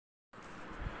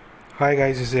Hi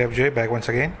guys, this is FJ back once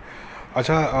again.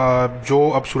 अच्छा, जो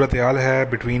अब सूरत हाल है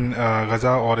बिटवीन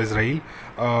गज़ा और इसराइल,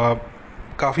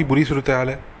 काफ़ी बुरी सूरत हाल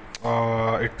है।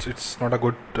 It's not a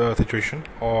good situation.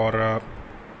 और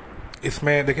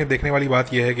इसमें देखने वाली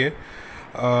बात यह है कि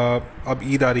अब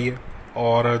ईद आ रही है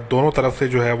और दोनों तरफ से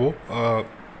जो है वो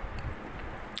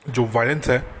जो वायलेंस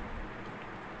है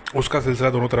उसका सिलसिला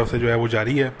दोनों तरफ से जो है वो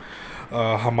जारी है।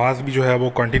 हमास भी जो है वो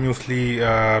कंटिन्यूसली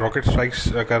रॉकेट स्ट्राइक्स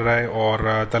कर रहा है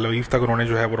और तल अवीव तक उन्होंने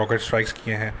जो है वो रॉकेट स्ट्राइक्स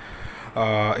किए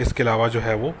हैं। इसके अलावा जो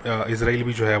है वो इसराइल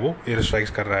भी जो है वो एयर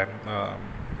स्ट्राइक्स कर रहा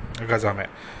है गज़ा में।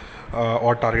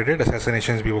 और टारगेटेड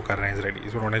असैसिनेशंस भी वो कर रहे हैं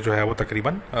इसराइलीज। उन्होंने जो है वो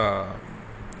तकरीबन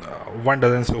 1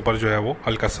 डज़न से ऊपर जो है वो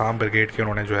अल कसाम ब्रिगेड के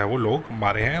उन्होंने जो है वो लोग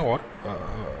मारे हैं। और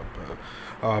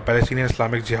पैलेस्टीनियन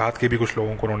इस्लामिक जिहाद के भी कुछ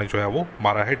लोगों को उन्होंने जो है वो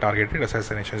मारा है टारगेटेड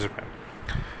असैसिनेशंस में।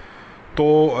 तो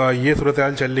ये सूरत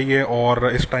हाल चल रही है और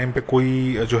इस टाइम पे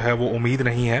कोई जो है वो उम्मीद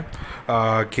नहीं है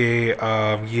कि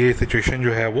ये सिचुएशन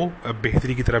जो है वो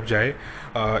बेहतरी की तरफ जाए।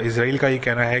 इसराइल का ये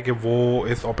कहना है कि वो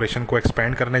इस ऑपरेशन को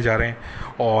एक्सपेंड करने जा रहे हैं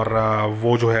और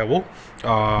वो जो है वो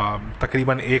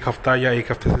तकरीबन एक हफ़्ता या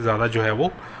एक हफ़्ते से ज़्यादा जो है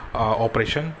वो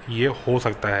ऑपरेशन ये हो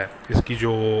सकता है। इसकी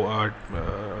जो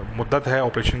मुद्दत है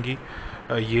ऑपरेशन की,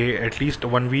 ये एटलीस्ट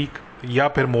 1 वीक या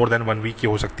फिर मोर देन 1 वीक की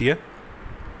हो सकती है,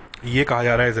 ये कहा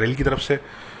जा रहा है इसराइल की तरफ से।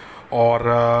 और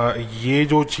ये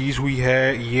जो चीज़ हुई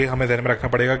है ये हमें ध्यान में रखना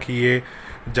पड़ेगा कि ये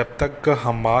जब तक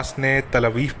हमास ने तल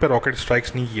अवीव पर रॉकेट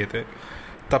स्ट्राइक्स नहीं किए थे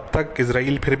तब तक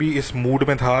इसराइल फिर भी इस मूड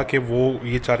में था कि वो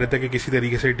ये चाह रहे थे कि किसी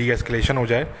तरीके से डी एस्केलेशन हो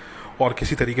जाए और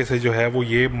किसी तरीके से जो है वो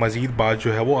ये मज़ीद बात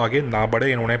जो है वो आगे ना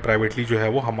बढ़े। इन्होंने प्राइवेटली जो है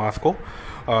वो हमास को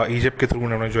इजिप्ट के थ्रू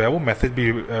इन्होंने जो है वो मैसेज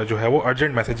भी जो है वो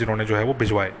अर्जेंट मैसेज इन्होंने जो है वो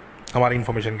भिजवाए हमारी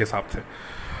इन्फॉर्मेशन के हिसाब से।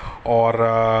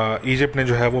 और इजिप्ट ने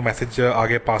जो है वो मैसेज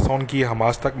आगे पास ऑन किए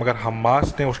हमास तक, मगर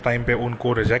हमास ने उस टाइम पे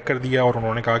उनको रिजेक्ट कर दिया और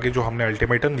उन्होंने कहा कि जो हमने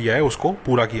अल्टीमेटम दिया है उसको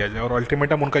पूरा किया जाए। और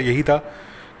अल्टीमेटम उनका यही था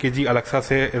कि जी अलक्सा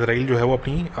से इसराइल जो है वो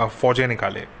अपनी फ़ौजें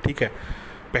निकाले। ठीक है,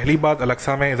 पहली बात,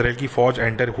 अलक्सा में इसराइल की फ़ौज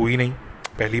एंटर हुई नहीं।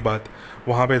 पहली बात,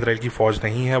 वहाँ पे इसराइल की फ़ौज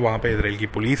नहीं है, वहाँ पे इसराइल की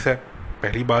पुलिस है।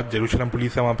 पहली बात, जेरूशलम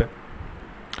पुलिस है वहाँ पे।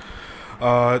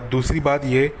 दूसरी बात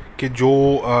ये कि जो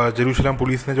जेरूशलम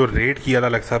पुलिस ने जो रेड किया था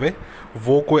अलक्सा पे,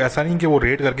 वो कोई ऐसा नहीं कि वो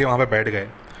रेड करके वहाँ पे बैठ गए।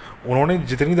 उन्होंने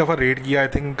जितनी दफ़ा रेड किया, I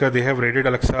think they have raided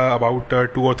Al Aqsa about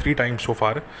 2 और 3 times so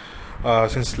far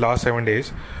since last 7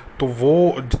 days. तो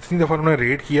वो जितनी दफ़ा उन्होंने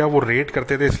रेड किया वो रेड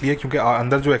करते थे इसलिए क्योंकि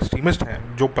अंदर जो एक्सट्रीमिस्ट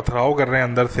हैं, जो पथराव कर रहे हैं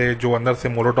अंदर से, जो अंदर से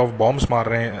मोलोटॉव बॉम्ब्स मार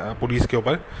रहे हैं पुलिस के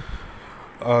ऊपर,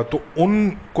 तो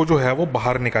उनको जो है वो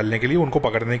बाहर निकालने के लिए, उनको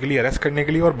पकड़ने के लिए, अरेस्ट करने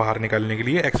के लिए और बाहर निकालने के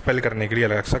लिए, एक्सपेल करने के लिए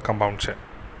अलग सा कंपाउंड से।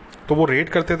 तो वो रेड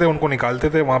करते थे, उनको निकालते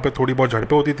थे। वहाँ पे थोड़ी बहुत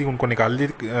झड़पें होती थी, उनको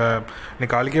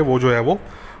निकाल के वो जो है वो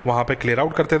वहाँ पे क्लियर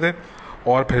आउट करते थे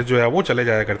और फिर जो है वो चले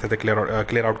जाया करते थे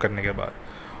क्लियर आउट करने के बाद।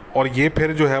 और ये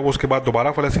फिर जो है वो उसके बाद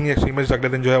दोबारा फ़लस्तीनी एक्सट्रीमिस्ट अगले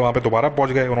दिन जो है वहाँ पे दोबारा पहुँच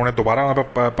गए। उन्होंने दोबारा वहाँ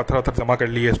पे पत्थर वत्थर जमा कर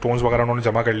लिए, स्टोन्स वगैरह उन्होंने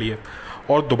जमा कर लिए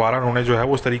और दोबारा उन्होंने जो है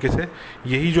वो उस तरीके से,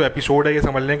 यही जो एपिसोड है ये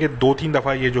समझ लें कि 2-3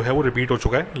 दफ़ा ये जो है वो रिपीट हो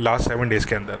चुका है लास्ट 7 डेज़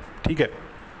के अंदर। ठीक है,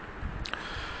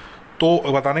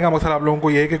 तो बताने का मकसद आप लोगों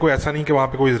को ये है कि कोई ऐसा नहीं कि वहाँ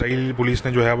पे कोई इजराइल पुलिस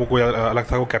ने जो है वो कोई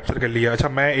अलग था को कैप्चर कर लिया। अच्छा,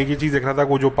 मैं एक ही चीज़ देख रहा था,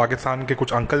 वो जो पाकिस्तान के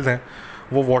कुछ अंकल्स हैं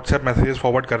वो व्हाट्सएप मैसेजेस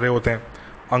फॉरवर्ड कर रहे होते हैं।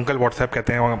 अंकल व्हाट्सएप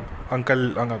कहते हैं,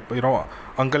 अंकल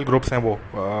अंकल ग्रुप्स हैं वो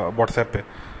व्हाट्सएप पे।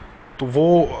 तो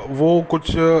वो कुछ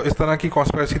इस तरह की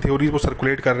कॉन्स्पिरेसी थ्योरीज वो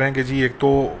सर्कुलेट कर रहे हैं कि जी एक तो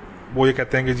वो ये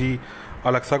कहते हैं कि जी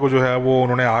अलक्सा को जो है वो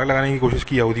उन्होंने आग लगाने की कोशिश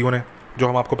की यहूदियों ने, जो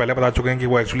हम आपको पहले बता चुके हैं कि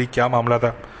वो एक्चुअली क्या मामला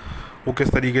था। वो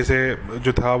किस तरीके से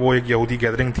जो था वो एक यहूदी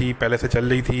गैदरिंग थी, पहले से चल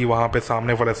रही थी। वहाँ पे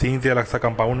सामने फ़लस्तीन थे अलक्सा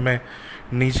कंपाउंड में,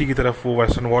 नीचे की तरफ वो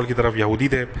वेस्टर्न वॉल की तरफ यहूदी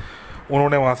थे।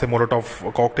 उन्होंने वहाँ से मोलोटॉफ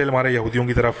कॉकटेल मारे यहूदियों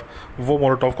की तरफ। वो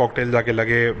मोलोटॉफ कॉकटेल जाके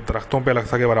लगे दरख्तों पे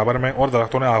अलक्सा के बराबर में और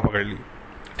दरख्तों ने आग पकड़ ली।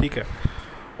 ठीक है,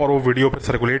 और वो वीडियो फिर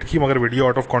सर्कुलेट की, मगर वीडियो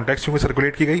आउट ऑफ कॉन्टेक्स्ट क्योंकि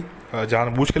सर्कुलेट की गई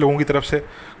जानबूझ के लोगों की तरफ से,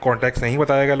 कॉन्टेक्स्ट नहीं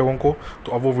बताया गया लोगों को।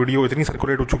 तो अब वो वीडियो इतनी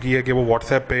सर्कुलेट हो चुकी है कि वो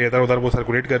व्हाट्सएप पे इधर उधर वो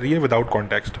सर्कुलेट कर रही है विदाउट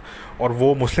कॉन्टेक्स्ट। और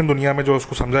वो मुस्लिम दुनिया में जो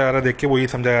उसको समझा जा रहा है, देख के वो ये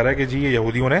समझा जा रहा है कि जी ये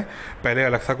यहूदियों ने पहले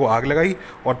अलक्सा को आग लगाई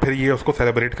और फिर ये उसको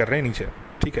सेलिब्रेट कर रहे हैं नीचे,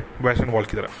 ठीक है, वेस्टर्न वॉल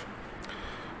की तरफ,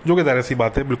 जो कि ज़ाहिर सी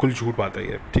बात है, बिल्कुल झूठ बात है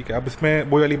ये। ठीक है, अब इसमें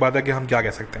वही वाली बात है कि हम क्या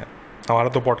कह सकते हैं। हमारा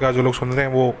तो पॉडकास्ट जो लोग सुन रहे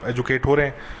हैं वो एजुकेट हो रहे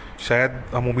हैं, शायद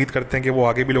हम उम्मीद करते हैं कि वो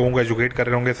आगे भी लोगों को एजुकेट कर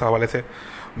रहे होंगे इस हवाले से।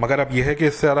 मगर अब यह है कि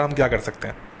इससे ज़्यादा हम क्या कर सकते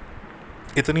हैं।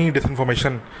 इतनी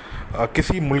डिसइंफॉर्मेशन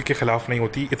किसी मुल्क के ख़िलाफ़ नहीं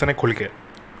होती इतना खुल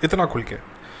के।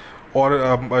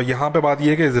 और यहाँ पे बात यह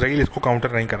है कि इसराइल इसको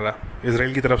काउंटर नहीं कर रहा।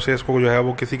 इसराइल की तरफ से इसको जो है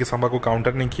वो किसी किस्म का कोई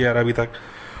काउंटर नहीं किया रहा अभी तक।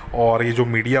 और ये जो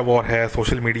मीडिया वॉर है,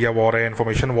 सोशल मीडिया वॉर है,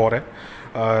 इन्फॉर्मेशन वॉर है,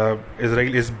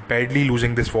 Israel is badly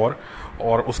losing this war.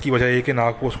 और उसकी वजह ये कि ना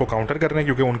को उसको काउंटर कर रहे हैं,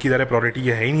 क्योंकि उनकी ज़रा प्रायोरिटी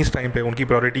ये है ही नहीं इस टाइम पे। उनकी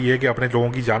प्रायोरिटी ये है कि अपने लोगों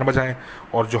की जान बचाएं,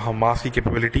 और जो हमास की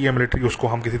कैपेबिलिटी है मिलिट्री, उसको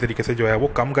हम किसी तरीके से जो है वो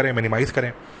कम करें, मिनिमाइज़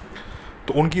करें।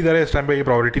 तो उनकी ज़रा इस टाइम पे ये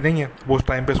प्रायोरिटी नहीं है, वो उस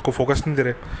टाइम पे इसको फोकस नहीं दे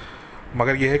रहे।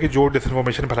 मगर ये है कि जो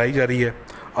डिसइंफॉर्मेशन फैलाई जा रही है,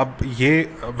 अब ये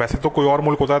वैसे तो कोई और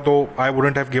मुल्क होता तो I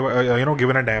wouldn't have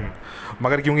given a damn,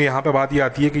 मगर क्योंकि यहाँ पे बात ये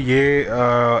आती है कि ये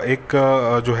एक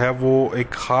जो है वो एक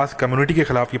ख़ास कम्युनिटी के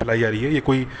ख़िलाफ़ ये फैलाई जा रही है। ये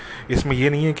कोई, इसमें ये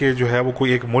नहीं है कि जो है वो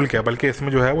कोई एक मुल्क है, बल्कि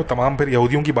इसमें जो है वो तमाम फिर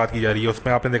यहूदियों की बात की जा रही है।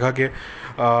 उसमें आपने देखा कि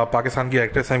पाकिस्तान की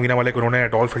एक्ट्रेस हैं वीना मलिक, उन्होंने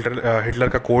एडोल्फ हिटलर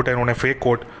का कोट है, उन्होंने फेक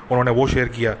कोट, उन्होंने वो शेयर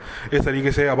किया। इस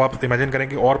तरीके से अब आप इमेजिन करें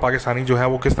कि और पाकिस्तानी जो है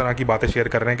वो किस तरह की बातें शेयर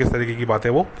कर रहे हैं, किस तरीके की बातें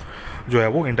वो जो है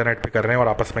वो इंटरनेट पे कर रहे हैं और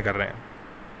आपस में कर रहे हैं।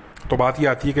 तो बात ये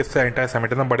आती है कि इससे एंटी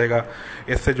सेमिटिज्म बढ़ेगा,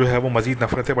 इससे जो है वो मज़ीद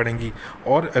नफरतें बढ़ेंगी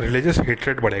और रिलीजियस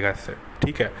हेट्रेड बढ़ेगा इससे।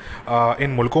 ठीक है,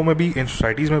 इन मुल्कों में भी, इन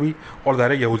सोसाइटीज़ में भी, और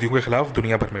दायरे यहूदियों के ख़िलाफ़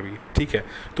दुनिया भर में भी। ठीक है,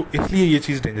 तो इसलिए ये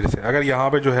चीज़ डेंजरस है। अगर यहाँ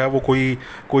पे जो है वो कोई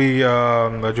कोई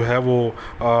जो है वो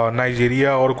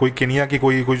नाइजीरिया और कोई केनिया की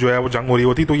कोई कोई जो है वो जंग हो रही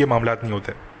होती तो ये मामला नहीं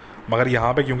होते। मगर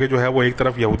यहाँ पे क्योंकि जो है वो एक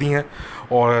तरफ यहूदी हैं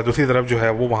और दूसरी तरफ जो है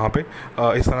वो वहाँ पे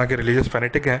इस तरह के रिलीजियस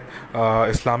फैनेटिक हैं,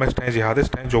 इस्लामिस्ट हैं,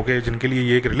 जिहादिस्ट हैं, जो कि जिनके लिए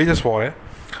ये एक रिलीजियस वॉर है।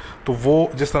 तो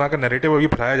वो जिस तरह का नैरेटिव अभी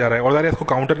फैलाया जा रहा है, और ज़ाहिर इसको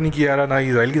काउंटर नहीं किया जा रहा, ना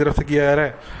इसराइल की तरफ से किया जा रहा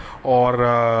है, और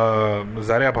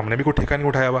ज़ाहिर अब हमने भी कोई ठेका नहीं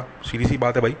उठाया हुआ। सीधी सी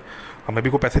बात है भाई, हमें भी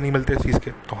कोई पैसे नहीं मिलते इस चीज़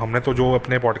के। तो हमने तो जो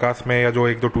अपने पॉडकास्ट में या जो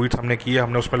एक दो ट्वीट्स हमने किए,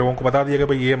 हमने उसमें लोगों को बता दिया कि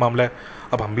भाई ये मामला है।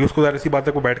 अब हम भी उसको, ज़ाहिर सी बात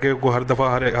है, को बैठ के को हर दफ़ा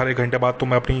हर एक घंटे बाद तो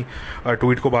मैं अपनी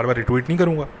ट्वीट को बार बार रिट्वीट नहीं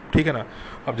करूँगा। ठीक है ना,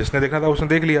 अब जिसने देखना था उसने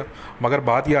देख लिया। मगर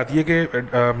बात ये आती है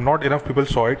कि not enough people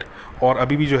saw it, और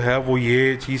अभी भी जो है वो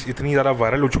ये चीज़ इतनी ज़्यादा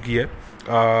वायरल हो चुकी है,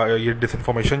 ये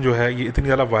डिसइंफॉर्मेशन जो है ये इतनी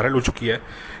ज़्यादा वायरल हो चुकी है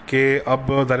कि अब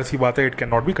ज़ाहिर सी बात है it can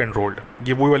not be controlled.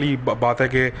 ये वही वाली बात है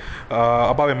कि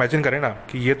अब आप इमेजिन करें ना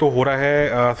कि ये तो हो रहा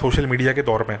है सोशल मीडिया के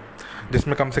दौर में,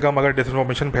 जिसमें कम से कम अगर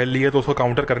डिसइंफॉर्मेशन फैल रही है तो उसको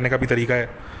काउंटर करने का भी तरीका है,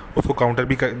 उसको काउंटर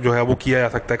भी जो है वो किया जा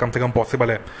सकता है, कम से कम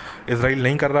पॉसिबल है। इसराइल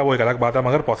नहीं कर रहा वो एक अलग बात है,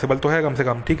 मगर पॉसिबल तो है कम से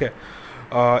कम। ठीक है,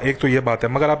 एक तो ये बात है।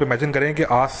 मगर आप इमेजिन करें कि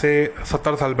आज से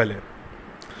 70 साल पहले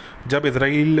जब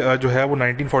इसराइल जो है वो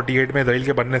 1948 में इसराइल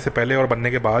के बनने से पहले और बनने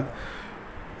के बाद,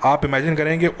 आप इमेजिन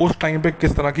करें कि उस टाइम पे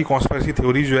किस तरह की कॉन्स्पिरेसी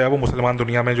थ्योरीज जो है वो मुसलमान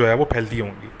दुनिया में जो है वो फैलती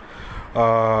होंगी,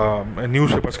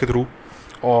 न्यूज़पेपर्स के थ्रू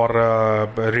और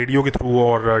रेडियो के थ्रू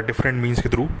और डिफरेंट मीन्स के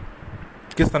थ्रू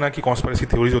किस तरह की कॉन्स्पिरेसी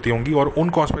थ्योरीज होती होंगी। और उन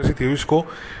कॉन्स्पिरेसी थ्योरीज को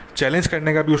चैलेंज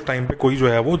करने का भी उस टाइम पे कोई जो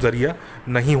है वो ज़रिया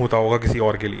नहीं होता होगा किसी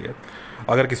और के लिए।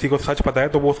 अगर किसी को सच पता है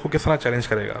तो वो उसको किस तरह चैलेंज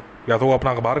करेगा, या तो वो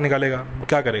अपना अखबार निकालेगा,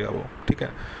 क्या करेगा वो। ठीक है,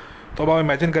 तो अब आप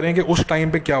इमेजिन करें कि उस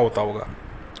टाइम पे क्या होता होगा।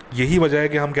 यही वजह है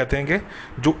कि हम कहते हैं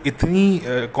कि जो इतनी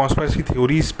कॉन्स्पिरेसी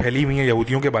थ्योरीज फैली हुई हैं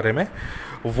यहूदियों के बारे में,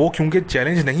 वो क्योंकि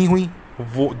चैलेंज नहीं हुई,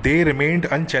 वो दे रिमेन्ड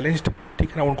अनचैलेंज्ड। ठीक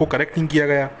है ना, उनको करेक्ट नहीं किया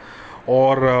गया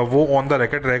और वो ऑन द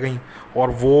रिकॉर्ड रह गई और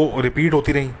वो रिपीट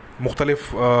होती रही मुख्तलिफ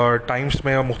टाइम्स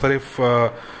में, मुख्तलिफ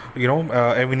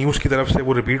एवेन्यूज़ की तरफ से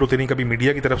वो रिपीट होती रही, कभी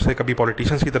मीडिया की तरफ से, कभी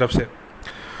पॉलिटिशियंस की तरफ से।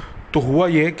 तो हुआ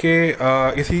ये कि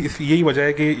यही वजह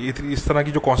है कि इस तरह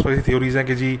की जो कॉन्स्पिरेसी थ्योरीज़ हैं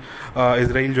कि जी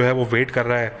इसराइल जो है वो वेट कर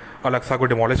रहा है अल-अक्सा को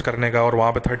डिमोलिश करने का और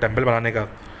वहाँ पे थर्ड टेम्पल बनाने का।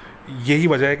 यही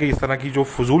वजह है कि इस तरह की जो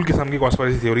फजूल किस्म की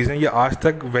कॉन्स्पिरेसी थ्योरीज़ हैं ये आज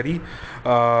तक वेरी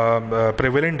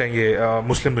प्रेवलेंट हैं ये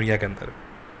मुस्लिम दुनिया के अंदर।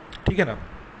 ठीक है ना,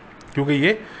 क्योंकि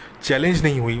ये चैलेंज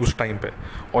नहीं हुई उस टाइम पे,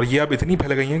 और ये अब इतनी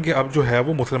फैल गई हैं कि अब जो है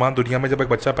वो मुसलमान दुनिया में जब एक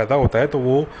बच्चा पैदा होता है तो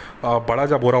वो बड़ा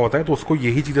जब हो रहा होता है तो उसको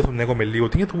यही चीज़ें सुनने को मिल रही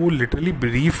होती हैं, तो वो लिटरली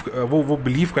वो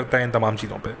बिलीव करता है इन तमाम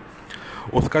चीज़ों पे।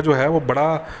 उसका जो है वो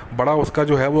बड़ा उसका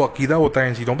जो है वो अकीदा होता है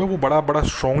इन चीज़ों पे, वो बड़ा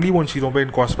स्ट्रांगली वो इन चीज़ों पे, इन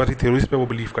कॉन्स्पिरेसी थ्योरीज पे वो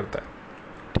बिलीव करता है।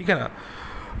 ठीक है ना,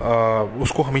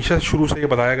 उसको हमेशा शुरू से ये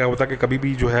बताया गया होता है कि कभी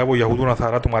भी जो है वो यहूद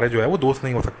नसारा तुम्हारे जो है वो दोस्त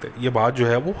नहीं हो सकते। ये बात जो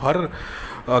है वो हर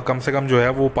कम से कम जो है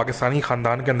वो पाकिस्तानी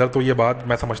ख़ानदान के अंदर तो ये बात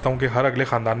मैं समझता हूँ कि हर अगले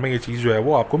ख़ानदान में ये चीज़ जो है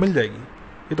वो आपको मिल जाएगी।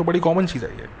 ये तो बड़ी कॉमन चीज़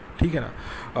है ये। ठीक है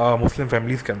ना, मुस्लिम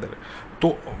फैमिलीज़ के अंदर।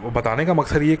 तो बताने का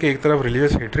मकसद ये कि एक तरफ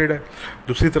रिलीजियस हेट्रेड है,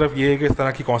 दूसरी तरफ ये है कि इस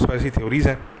तरह की कॉन्स्पिरेसी थ्योरीज़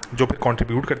हैं जो फिर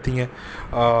कंट्रीब्यूट करती हैं,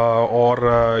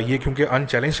 और ये क्योंकि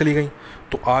अनचैलेंज चली गई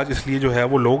तो आज इसलिए जो है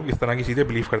वो लोग इस तरह की चीज़ें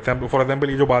बिलीव करते हैं। फॉर एग्जांपल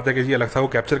ये जो बात है कि जी अलेक्सा को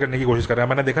कैप्चर करने की कोशिश कर रहे हैं,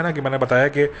 मैंने देखा ना कि मैंने बताया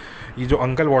कि ये जो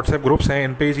अंकल व्हाट्सएप ग्रुप्स हैं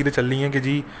इन पे ये चीज़ें चल रही हैं कि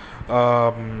जी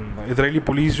इजरायली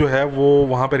पुलिस जो है वो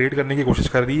वहाँ पे रेड करने की कोशिश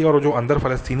कर रही है, और जो अंदर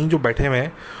फ़लस्तीनी जो बैठे हुए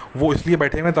हैं वो इसलिए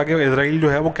बैठे हुए हैं ताकि इसराइल जो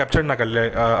है वो कैप्चर ना कर ले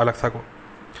अलेक्सा को।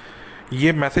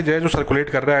 ये मैसेज है जो सर्कुलेट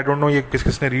कर रहा है, आई डोंट नो ये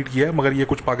किसने रीड किया है, मगर ये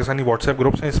कुछ पाकिस्तानी व्हाट्सएप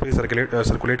ग्रुप्स हैं इस पर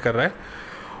सर्कुलेट कर रहा है।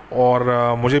 और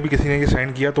मुझे भी किसी ने ये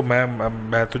सेंड किया तो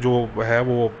मैं तो जो है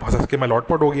वो हंस के मैं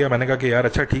लौटपट हो गया। मैंने कहा कि यार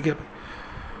अच्छा ठीक है,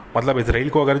 मतलब इसराइल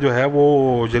को अगर जो है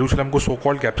वो जेरूशलम को सो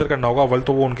कॉल्ड कैप्चर करना होगा, अव्वल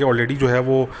तो वो उनके ऑलरेडी जो है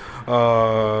वो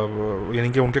यानी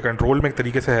कि उनके कंट्रोल में एक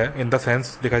तरीके से है इन द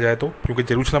सेंस देखा जाए तो, क्योंकि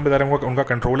जेरूशलम पे ज़रा उनका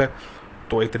कंट्रोल है,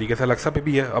 तो एक तरीके से अलक्सा पे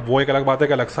भी है। अब वो एक अलग बात है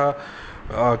कि अलक्सा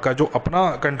का जो अपना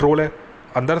कंट्रोल है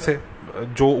अंदर से,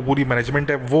 जो पूरी मैनेजमेंट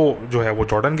है वो जो है वो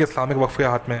जॉर्डन के इस्लामिक वक्फ के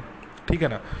हाथ में है, ठीक है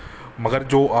ना। मगर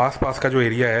जो आसपास का जो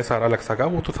एरिया है सारा अलक्सा का,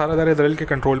 वो तो सारा ज़रा इसराइल के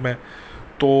कंट्रोल में है।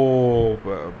 तो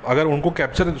अगर उनको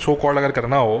कैप्चर सो कॉल्ड अगर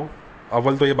करना हो,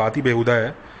 अव्वल तो ये बात ही बेहुदा है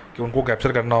कि उनको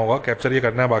कैप्चर करना होगा। कैप्चर ये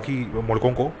करना है बाकी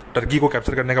मुल्कों को, टर्की को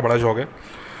कैप्चर करने का बड़ा शौक है,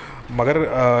 मगर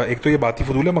एक तो ये बात ही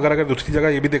फजूल है। मगर अगर दूसरी जगह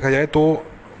ये भी देखा जाए तो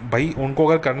भाई उनको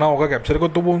अगर करना होगा कैप्चर को,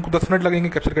 तो वो उनको 10 मिनट लगेंगे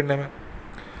कैप्चर करने में।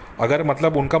 अगर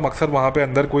मतलब उनका मकसद वहाँ पे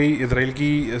अंदर कोई इसराइल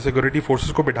की सिक्योरिटी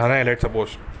फोर्सेस को बिठाना है, लेट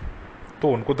सपोज, तो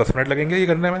उनको 10 मिनट लगेंगे ये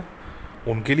करने में।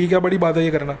 उनके लिए क्या बड़ी बात है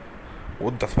ये करना।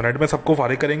 वो 10 मिनट में सबको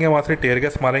फारिग करेंगे, वहाँ से टेयर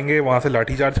गैस मारेंगे, वहाँ से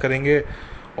लाठी चार्ज करेंगे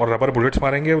और रबर बुलेट्स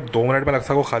मारेंगे, 2 मिनट में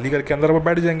नक्शा को खाली करके अंदर वो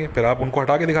बैठ जाएंगे। फिर आप उनको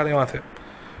हटा के दिखा दें वहाँ से।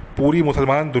 पूरी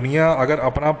मुसलमान दुनिया अगर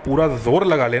अपना पूरा जोर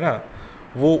लगा ले ना,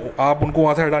 वो आप उनको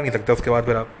वहाँ से हटा नहीं सकते उसके बाद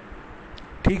फिर आप,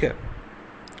 ठीक है।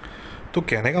 तो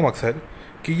कहने का मकसद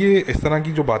कि ये इस तरह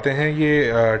की जो बातें हैं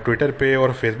ये ट्विटर पे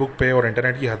और फेसबुक पे और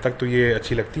इंटरनेट की हद तक तो ये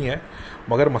अच्छी लगती हैं,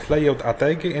 मगर मसला ये आता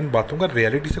है कि इन बातों का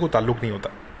रियलिटी से कोई ताल्लुक़ नहीं होता,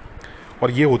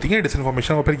 और ये होती हैं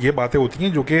डिसइंफॉर्मेशन, और फिर ये बातें होती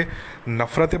हैं जो कि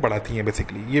नफ़रतें बढ़ाती हैं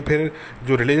बेसिकली। ये फिर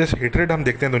जो रिलीजियस हेट्रेड हम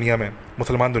देखते हैं दुनिया में,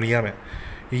 मुसलमान दुनिया में,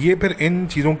 ये फिर इन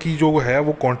चीज़ों की जो है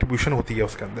वो कंट्रीब्यूशन होती है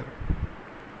उसके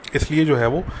अंदर। इसलिए जो है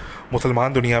वो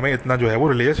मुसलमान दुनिया में इतना जो है वो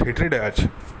रिलीजियस हेट्रेड है आज।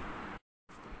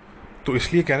 तो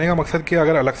इसलिए कहने का मकसद कि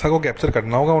अगर अलक्सा को कैप्चर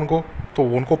करना होगा उनको, तो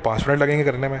वो उनको 5 मिनट लगेंगे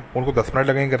करने में, उनको 10 मिनट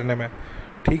लगेंगे करने में,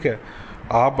 ठीक है।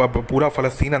 आप अब पूरा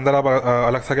फ़लस्तीन अंदर आप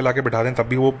अलक्सा के ला के बिठा दें तब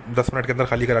भी वो 10 मिनट के अंदर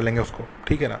खाली करा लेंगे उसको,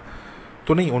 ठीक है ना।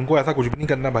 तो नहीं, उनको ऐसा कुछ भी नहीं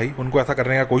करना भाई, उनको ऐसा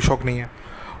करने का कोई शौक़ नहीं है।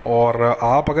 और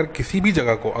आप अगर किसी भी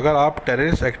जगह को अगर आप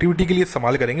टेररिस्ट एक्टिविटी के लिए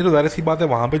इस्तेमाल करेंगे, तो ज़ाहिर सी बात है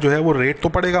वहाँ पे जो है वो रेट तो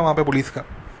पड़ेगा वहाँ पे पुलिस का।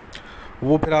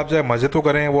 वो फिर आप चाहे मस्जिद को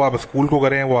करें, वो आप स्कूल को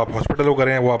करें, वो आप हॉस्पिटल को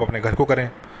करें, वो आप अपने घर को करें,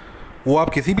 वो आप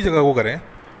किसी भी जगह को करें,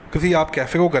 किसी आप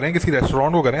कैफ़े को करें, किसी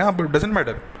रेस्टोरेंट को करें, आप डजेंट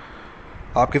मैटर,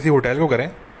 आप किसी होटल को करें,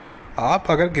 आप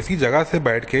अगर किसी जगह से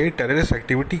बैठ के टेररिस्ट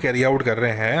एक्टिविटी कैरी आउट कर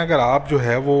रहे हैं, अगर आप जो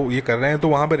है वो ये कर रहे हैं, तो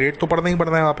वहाँ पे रेट तो पड़ना ही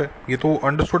पड़ना है वहाँ पे। ये तो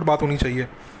अंडरस्टूड बात होनी चाहिए।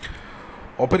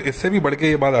 और फिर इससे भी बढ़ के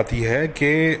ये बात आती है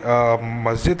कि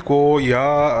मस्जिद को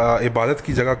या इबादत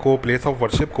की जगह को, प्लेस ऑफ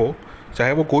वर्शिप को,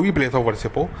 चाहे वो कोई भी प्लेस ऑफ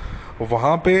वर्शिप हो,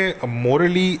 वहाँ पे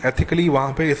मोरली एथिकली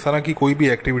वहाँ पे इस तरह की कोई भी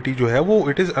एक्टिविटी जो है वो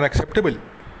इट इज़ अनएक्सेप्टेबल।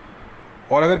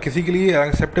 और अगर किसी के लिए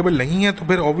अनएक्सेप्टेबल नहीं है, तो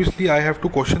फिर obviously I have to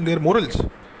question their morals,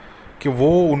 कि वो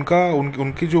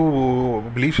उनकी जो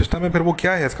बिलीफ सिस्टम है फिर वो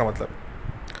क्या है इसका मतलब।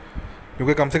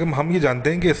 क्योंकि कम से कम हम ये जानते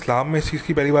हैं कि इस्लाम में इस चीज़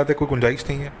की पहली बात है कोई गुंजाइश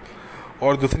नहीं है,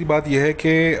 और दूसरी बात यह है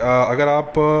कि अगर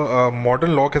आप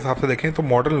मॉडर्न लॉ के हिसाब से देखें तो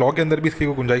मॉडर्न लॉ के अंदर भी इसकी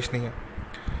कोई गुंजाइश नहीं है।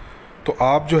 तो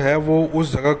आप जो है वो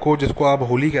उस जगह को, जिसको आप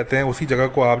होली कहते हैं, उसी जगह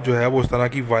को आप जो है वो इस तरह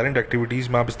की वायलेंट एक्टिविटीज़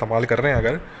में आप इस्तेमाल कर रहे हैं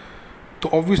अगर, तो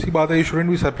ऑब्वियसली बात है you shouldn't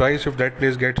be surprised if that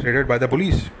place gets raided by the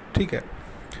police, ठीक है।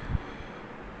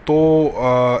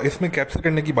 तो इसमें कैप्चर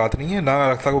करने की बात नहीं है, ना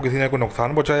अलक्सा को किसी ने कोई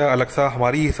नुकसान पहुंचाया। अलक्सा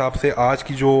हमारी हिसाब से आज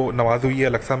की जो नमाज़ हुई है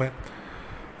अलक्सा में,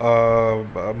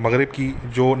 मगरिब की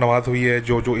जो नमाज़ हुई है,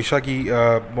 जो इशा की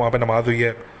वहाँ पे नमाज़ हुई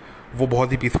है, वो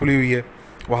बहुत ही पीसफुली हुई है।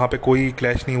 वहाँ पे कोई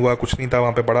क्लैश नहीं हुआ, कुछ नहीं था,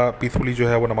 वहाँ पे बड़ा पीसफुली जो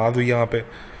है वो नमाज़ हुई है वहाँ पे।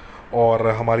 और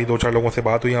हमारी 2-4 लोगों से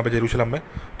बात हुई यहाँ पे जेरूशलम में,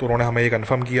 तो उन्होंने हमें ये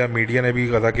कंफर्म किया। मीडिया ने भी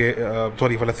गज़ा के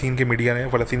फ़लस्तीन के मीडिया ने,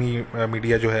 फ़लस्तीनी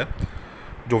मीडिया जो है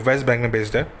जो वेस्ट बैंक में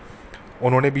बेस्ड है,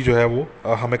 उन्होंने भी जो है वो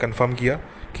हमें कंफर्म किया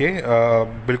कि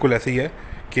बिल्कुल ऐसे ही है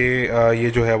कि ये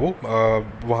जो है वो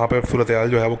वहाँ पे सूरत हाल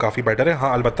जो है वो काफ़ी बेटर है।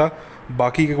 हाँ, अलबत्ता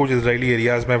बाकी के कुछ इजरायली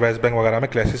एरियाज़ में, वेस्ट बैंक वगैरह में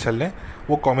क्लैशेस चल रहे हैं,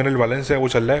 वो कम्युनल वायलेंस है, वो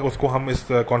चल रहा है, उसको हम इस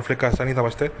कॉन्फ्लिक्ट का हिस्सा नहीं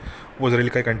समझते। वो इसराइल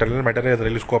का एक इंटरनल मैटर है,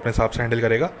 इसराइल उसको अपने हिसाब से हैंडल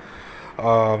करेगा।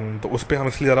 तो उस पर हम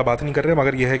इसलिए ज़्यादा बात नहीं कर रहे,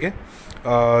 मगर यह है कि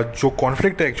जो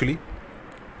कॉन्फ्लिक्ट है actually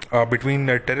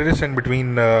between terrorist and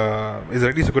between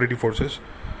Israeli security forces,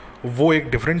 वो एक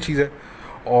डिफरेंट चीज़ है।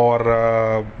 और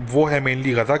वो है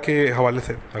मेनली गज़ा के हवाले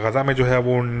से। गज़ा में जो है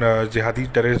वो उन जिहादी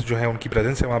टेररिस्ट जो हैं उनकी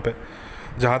प्रेजेंस है वहाँ पे।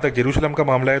 जहाँ तक जेरूशलम का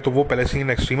मामला है तो वो पैलेस्टीनियन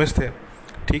एक्सट्रीमिस्ट थे,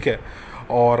 ठीक है,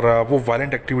 और वो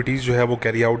वायलेंट एक्टिविटीज़ जो है वो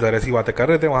कैरी आउट ज़ाहिर सी बातें कर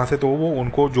रहे थे वहाँ से। तो वो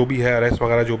उनको जो भी है अरेस्ट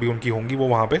वगैरह जो भी उनकी होंगी, वो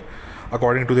वहाँ पे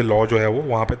अकॉर्डिंग टू द लॉ जो है वो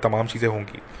वहाँ पे तमाम चीज़ें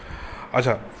होंगी।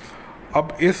 अच्छा,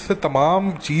 अब इस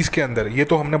तमाम चीज़ के अंदर ये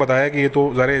तो हमने बताया कि ये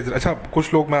तो ज़रा, अच्छा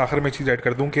कुछ लोग, मैं आखिर में चीज़ ऐड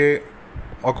कर दूँ कि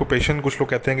ऑक्यूपेशन, कुछ लोग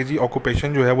कहते हैं कि जी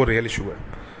ऑक्यूपेशन जो है वो रियल इशू है।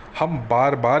 हम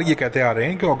बार बार ये कहते आ रहे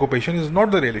हैं कि occupation is not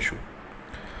the real issue,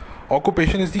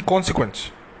 occupation is the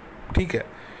consequence, ठीक है।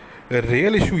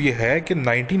 रियल इशू ये है कि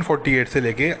 1948 से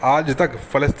लेके आज तक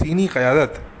फ़लस्तीनी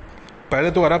क़यादत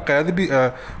पहले तो अरब क़यादत भी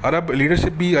अरब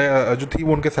लीडरशिप भी जो थी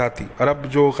वो उनके साथ थी, अरब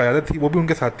जो क़यादत थी वो भी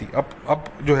उनके साथ थी। अब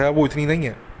जो है वो इतनी नहीं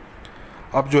है,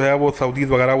 अब जो है वो सऊदीज़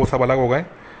वगैरह वो सब अलग हो गए,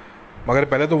 मगर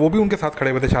पहले तो वो भी उनके साथ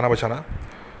खड़े हुए थे शाना बशाना।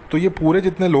 तो ये पूरे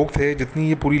जितने लोग थे, जितनी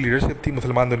ये पूरी लीडरशिप थी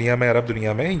मुसलमान दुनिया में, अरब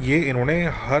दुनिया में, ये इन्होंने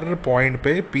हर पॉइंट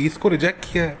पे पीस को रिजेक्ट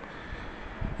किया है,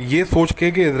 ये सोच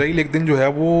के कि इसराइल एक दिन जो है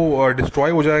वो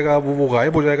डिस्ट्रॉय हो जाएगा, वो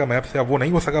गायब हो जाएगा मैप से। अब वो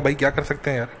नहीं हो सका भाई, क्या कर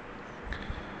सकते हैं यार।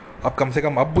 अब कम से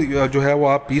कम अब जो है वो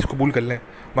आप पीस कबूल कर लें,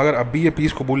 मगर अब भी ये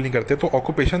पीस कबूल नहीं करते। तो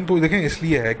ऑक्यूपेशन तो देखें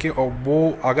इसलिए है कि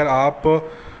वो अगर आप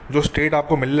जो स्टेट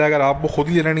आपको मिल रहा है, अगर आप वो खुद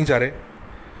ही लेना नहीं चाह रहे,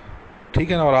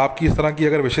 ठीक है ना, और आपकी इस तरह की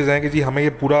अगर विशेज़ हैं कि जी हमें ये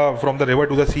पूरा from the river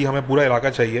to the sea हमें पूरा इलाका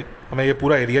चाहिए, हमें ये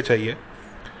पूरा एरिया चाहिए,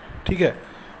 ठीक है,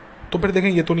 तो फिर देखें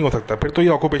ये तो नहीं हो सकता। फिर तो ये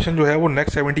ऑक्यूपेशन जो है वो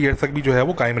नेक्स्ट 70 ईयर्स तक भी जो है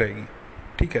वो कायम रहेगी,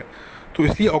 ठीक है। तो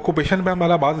इसलिए ऑक्यूपेशन पे हम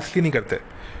वाला बात इसलिए नहीं करते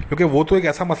क्योंकि वो तो एक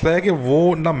ऐसा मसला है कि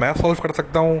वो ना मैं सॉल्व कर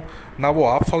सकता हूँ, ना वो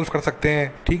आप सॉल्व कर सकते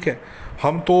हैं, ठीक है।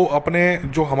 हम तो अपने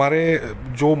जो हमारे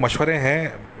जो मशवरे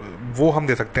हैं वो हम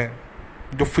दे सकते हैं,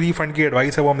 जो फ्री फंड की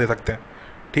एडवाइस है वो हम दे सकते हैं,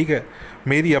 ठीक है।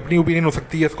 मेरी अपनी ओपिनियन हो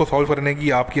सकती है इसको सॉल्व करने की,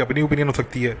 आपकी अपनी ओपिनियन हो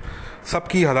सकती है,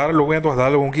 सबकी हज़ार लोग हैं तो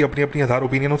हज़ार लोगों की अपनी अपनी हज़ार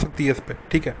ओपिनियन हो सकती है इस पर,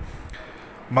 ठीक है।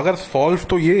 मगर सॉल्व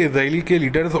तो ये इजराइली के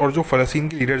लीडर्स और जो फ़लस्तीन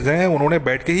के लीडर्स हैं उन्होंने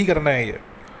बैठ के ही करना है ये,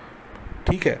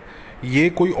 ठीक है। ये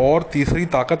कोई और तीसरी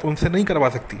ताकत उनसे नहीं करवा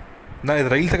सकती, ना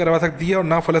इसराइल से करवा सकती है और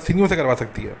ना फ़लस्तीनियों से करवा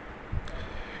सकती है।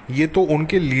 ये तो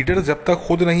उनके लीडर्स जब तक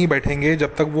खुद नहीं बैठेंगे,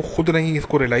 जब तक वो खुद नहीं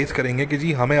इसको रियलाइज़ करेंगे कि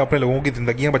जी हमें अपने लोगों की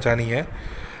ज़िंदगियाँ बचानी है,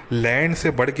 लैंड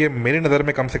से बढ़ के मेरे नज़र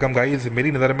में, कम से कम गाइस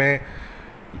मेरी नज़र में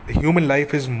human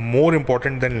life is more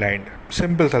important than land,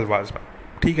 simple सा अल्फाज में,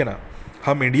 ठीक है ना।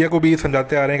 हम इंडिया को भी ये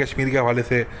समझाते आ रहे हैं कश्मीर के हवाले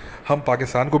से, हम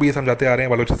पाकिस्तान को भी ये समझाते आ रहे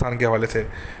हैं बलूचिस्तान के हवाले से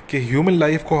कि ह्यूमन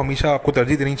लाइफ को हमेशा आपको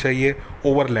तरजीह देनी चाहिए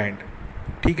ओवर लैंड,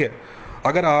 ठीक है।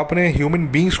 अगर आपने ह्यूमन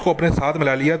बींग्स को अपने साथ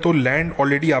मिला लिया तो लैंड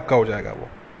ऑलरेडी आपका हो जाएगा वो,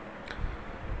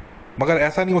 मगर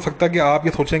ऐसा नहीं हो सकता कि आप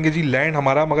ये सोचेंगे जी लैंड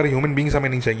हमारा मगर ह्यूमन बींग्स हमें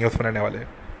नहीं चाहिए उसमें रहने वाले,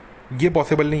 ये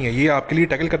पॉसिबल नहीं है। ये आपके लिए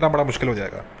टैकल करना बड़ा मुश्किल हो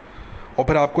जाएगा और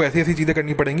फिर आपको ऐसी ऐसी चीज़ें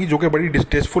करनी पड़ेंगी जो कि बड़ी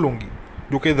डिस्ट्रेसफुल होंगी,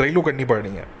 जो कि इसराइल को करनी पड़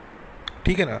रही हैं,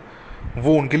 ठीक है ना।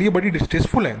 वो उनके लिए बड़ी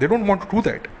डिस्ट्रेसफुल हैं, they don't want to do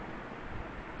that,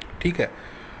 ठीक है,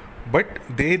 but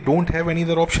they don't have any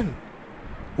other option.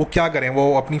 वो क्या करें,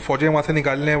 वो अपनी फ़ौजें वहाँ से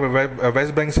निकाल लें,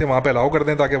 वेस्ट बैंक से वहाँ पे अलाउ कर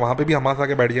दें ताकि वहाँ पे भी हमास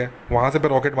आके बैठ जाए, वहाँ से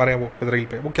फिर रॉकेट मारें वो इसराइल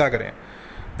पे, वो क्या करें।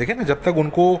 देखें ना, जब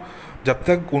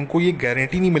तक उनको ये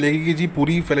गारंटी नहीं मिलेगी कि जी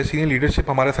पूरी फ़लस्तीनी लीडरशिप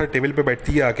हमारे साथ टेबल पे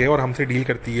बैठती है आके और हमसे डील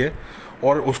करती है,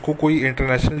 और उसको कोई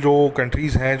इंटरनेशनल जो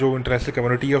कंट्रीज़ हैं, जो इंटरनेशनल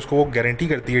कम्युनिटी है उसको वो गारंटी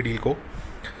करती है डील को,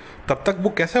 तब तक वो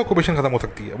कैसे ऑक्यूपेशन ख़त्म हो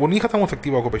सकती है। वो नहीं ख़त्म हो सकती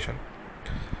वो ऑक्यूपेशन,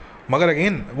 मगर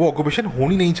अगेन वो ऑक्यूपेशन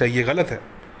होनी नहीं चाहिए, गलत है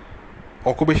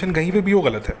ऑक्यूपेशन, कहीं पे भी वो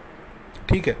गलत है,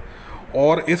 ठीक है।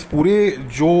 और इस पूरे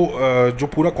जो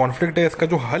पूरा कॉन्फ्लिक्ट है इसका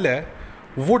जो हल है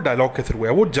वो डायलॉग के थ्रू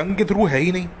है, वो जंग के थ्रू है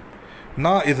ही नहीं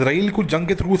ना। इसराइल को जंग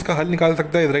के थ्रू इसका हल निकाल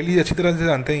सकता है, इसराइली अच्छी तरह से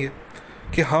जानते हैं ये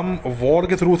कि हम वॉर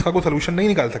के थ्रू उसका कोई सोल्यूशन नहीं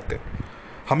निकाल सकते,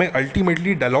 हमें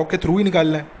अल्टीमेटली डायलॉग के थ्रू ही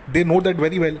निकालना है, they know that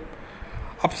very well.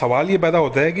 अब सवाल ये पैदा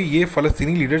होता है कि ये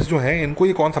फ़लस्तीनी लीडर्स जो हैं इनको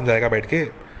ये कौन समझाएगा बैठ के,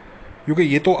 क्योंकि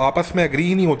ये तो आपस में एग्री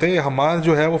ही नहीं होते। हमास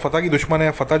जो है वो फ़तह की दुश्मन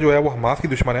है, फ़तह जो है वो हमास की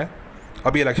दुश्मन है।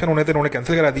 अभी इलेक्शन होने थे, उन्होंने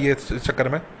कैंसिल करा दिए इस चक्कर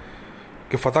में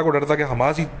कि फ़तह को डर था कि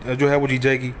हमास ही जो है वो जीत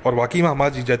जाएगी, और वाकई में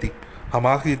हमास जीत जाती।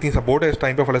 हमास की जितनी सपोर्ट है इस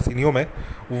टाइम पे फ़लस्तीनियों में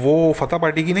वो फ़तह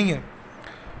पार्टी की नहीं है।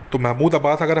 तो महमूद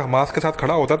अब्बास अगर हमास के साथ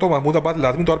खड़ा होता तो महमूद अब्बास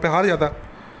लाजमी तौर पे हार जाता,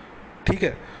 ठीक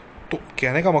है। तो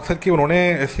कहने का मकसद कि उन्होंने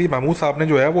इसलिए महमूद साहब ने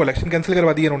जो है वो इलेक्शन कैंसिल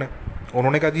करवा दिए।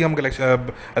 उन्होंने कहा जी हम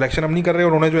इलेक्शन हम नहीं कर रहे,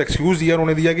 और उन्होंने जो एक्सक्यूज़ दिया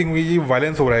उन्होंने दिया कि क्योंकि ये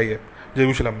वायलेंस हो रहा है ये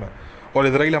जेरूशलम में और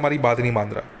इसराइल हमारी बात नहीं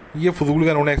मान रहा। ये फजूल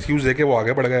का उन्होंने एक्सक्यूज़ दे के वो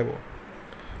आगे बढ़ गए। वो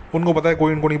उनको पता है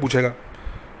कोई उनको नहीं पूछेगा,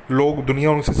 लोग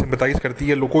दुनिया उनसे सिंपैथाइज़ करती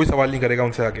है, लोग कोई सवाल नहीं करेगा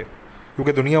उनसे आगे,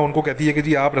 क्योंकि दुनिया उनको कहती है कि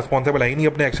जी आप रिस्पॉन्सिबल है ही नहीं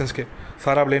अपने एक्शंस के,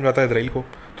 सारा ब्लेम जाता है इसराइल को।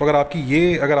 तो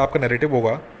अगर आपका नैरेटिव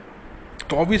होगा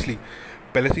तो ऑब्वियसली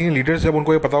पैलेस्टीनी लीडर्स जब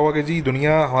उनको ये पता होगा कि जी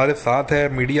दुनिया हमारे साथ है,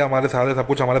 मीडिया हमारे साथ है, सब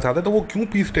कुछ हमारे साथ है, तो वो क्यों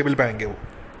पीस टेबल पे आएंगे।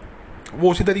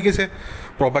 वो उसी तरीके से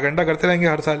प्रोपागेंडा करते रहेंगे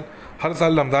हर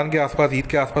साल रमज़ान के आसपास, ईद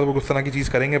के आसपास वो उस तरह की चीज़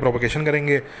करेंगे, प्रोपोगेशन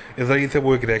करेंगे, इसराइल से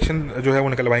वो एक रिएक्शन जो है वो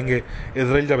निकलवाएंगे।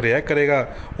 इसराइल जब रिएक्ट करेगा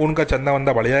उनका चंदा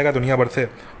वंदा बढ़ जाएगा दुनिया भर से,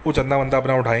 वो चंदा वंदा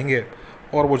अपना उठाएंगे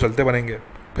और वो चलते बनेंगे।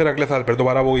 फिर अगले साल फिर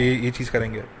दोबारा वो ये चीज़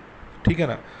करेंगे, ठीक है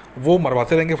ना। वो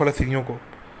मरवाते रहेंगे फ़लस्तीनियों को,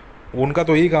 उनका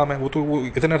तो यही काम है। वो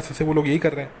इतने अरसे से वो लोग यही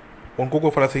कर रहे हैं, उनको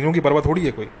कोई फ़लस्तीनियों की परवाह थोड़ी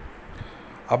है कोई।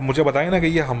 अब मुझे बताएं ना कि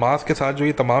ये हमास के साथ जो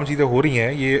ये तमाम चीज़ें हो रही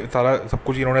हैं, ये सारा सब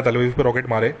कुछ इन्होंने तल अवीव पे रॉकेट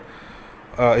मारे,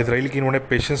 इसराइल की इन्होंने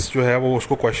पेशेंस जो है वो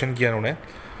उसको क्वेश्चन किया इन्होंने,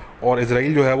 और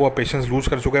इसराइल जो है वो पेशेंस लूज़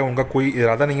कर चुका है। उनका कोई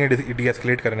इरादा नहीं है डी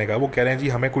एस्केलेट करने का। वो कह रहे हैं जी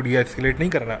हमें कोई डी एस्केलेट नहीं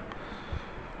करना,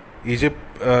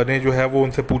 इजिप्ट ने जो है वो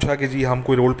उनसे पूछा कि जी हम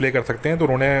कोई रोल प्ले कर सकते हैं, तो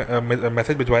उन्होंने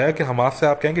मैसेज भिजवाया कि हमास से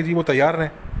आप कहें कि जी वो तैयार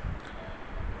हैं,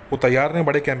 वो तैयार हैं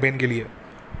बड़े कैंपेन के लिए।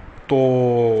 तो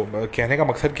कहने का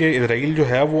मकसद कि इसराइल जो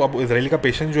है वो, अब इसराइल का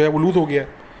पेशेंस जो है वो लूज़ हो गया है।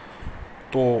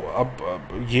 तो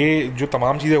अब ये जो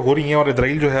तमाम चीज़ें हो रही हैं, और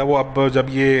इसराइल जो है वो अब जब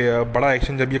ये बड़ा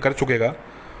एक्शन जब ये कर चुकेगा,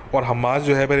 और हमास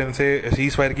जो है फिर इनसे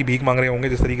सीज़ फायर की भीख मांग रहे होंगे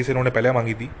जिस तरीके से इन्होंने पहले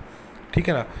मांगी थी, ठीक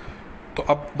है ना। तो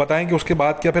अब बताएं कि उसके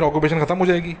बाद क्या फिर ऑक्यूपेशन ख़त्म हो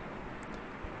जाएगी?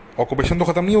 ऑक्यूपेशन तो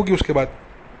ख़त्म नहीं होगी उसके बाद,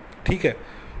 ठीक है।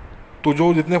 तो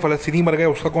जो जितने फ़लस्तीनी मर गए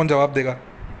उसका कौन जवाब देगा?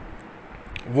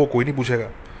 वो कोई नहीं पूछेगा।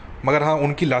 मगर हाँ,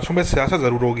 उनकी लाशों में सियासत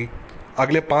ज़रूर होगी,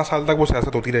 अगले 5 साल तक वो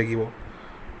सियासत होती रहेगी वो,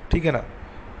 ठीक है ना।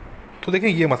 तो देखें,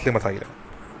 ये मसले मसाइल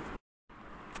हैं।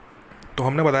 तो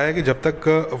हमने बताया कि जब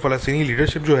तक फ़लस्तीनी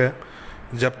लीडरशिप जो है,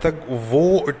 जब तक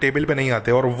वो टेबल पे नहीं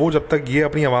आते, और वो जब तक ये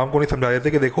अपनी आवाम को नहीं समझा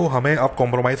देते कि देखो हमें अब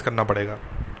कॉम्प्रोमाइज़ करना पड़ेगा।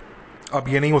 अब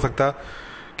ये नहीं हो सकता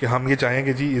कि हम ये चाहें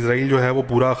कि जी इसराइल जो है वो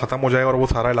पूरा ख़त्म हो जाए और वो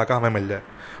सारा इलाका हमें मिल जाए।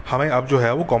 हमें अब जो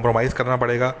है वो कॉम्प्रोमाइज़ करना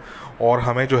पड़ेगा, और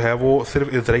हमें जो है वो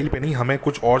सिर्फ इसराइल पे नहीं, हमें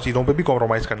कुछ और चीज़ों पे भी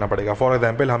कॉम्प्रोमाइज़ करना पड़ेगा। फॉर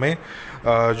एग्जांपल, हमें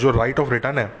जो राइट ऑफ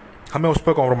रिटर्न है, हमें उस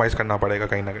पर कॉम्प्रोमाइज़ करना पड़ेगा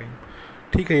कहीं ना कहीं,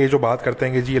 ठीक है। ये जो बात करते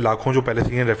हैं कि जी ये लाखों जो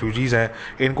पैलेस्टीनियन रेफ्यूजीज़ हैं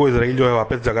इनको इसराइल जो है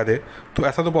वापस जगह दे, तो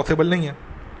ऐसा तो पॉसिबल नहीं है।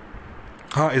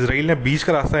 हाँ, इसराइल ने बीच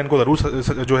का रास्ता इनको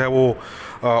ज़रूर जो है वो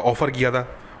ऑफ़र किया था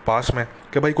पास में,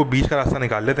 कि भाई कोई बीच का रास्ता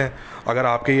निकाल लेते हैं। अगर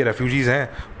आपके ये रेफ्यूजीज़ हैं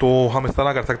तो हम इस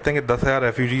तरह कर सकते हैं कि 10,000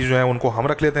 रेफ्यूजीज़ जो हैं उनको हम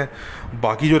रख लेते हैं,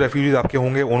 बाकी जो रेफ्यूजीज़ आपके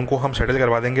होंगे उनको हम सेटल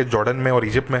करवा देंगे जॉर्डन में और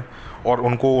इजिप्ट में, और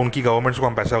उनको उनकी गवर्नमेंट्स को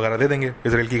हम पैसा वगैरह दे देंगे,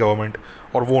 इसराइल की गवर्नमेंट,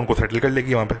 और वो उनको सेटल कर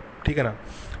लेगी वहाँ पर, ठीक है ना।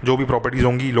 जो भी प्रॉपर्टीज़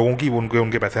होंगी लोगों की,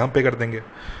 उनके पैसे हम पे कर देंगे।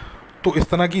 तो इस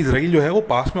तरह की इसराइल जो है वो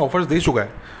पास में ऑफर्स दे चुका है।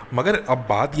 मगर अब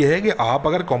बात यह है कि आप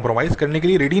अगर कॉम्प्रोमाइज़ करने के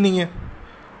लिए रेडी नहीं है,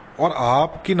 और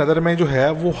आपकी नज़र में जो है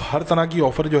वो हर तरह की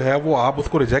ऑफ़र जो है वो आप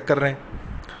उसको रिजेक्ट कर रहे हैं,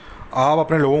 आप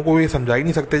अपने लोगों को ये समझा ही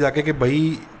नहीं सकते जाके कि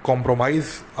भाई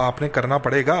कॉम्प्रोमाइज़ आपने करना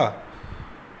पड़ेगा।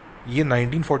 ये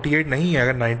 1948 नहीं है।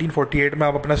 अगर 1948 में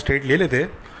आप अपना स्टेट ले लेते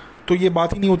तो ये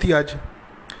बात ही नहीं होती आज।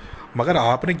 मगर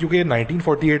आपने क्योंकि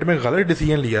 1948 में गलत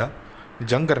डिसीजन लिया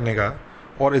जंग करने का,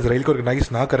 और इसराइल को रिकग्नाइज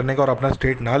ना करने का, और अपना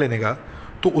स्टेट ना लेने का,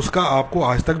 तो उसका आपको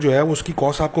आज तक जो है उसकी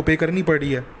कॉस्ट आपको पे करनी पड़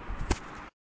रही है।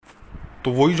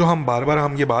 तो वही जो हम बार बार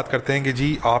हम ये बात करते हैं कि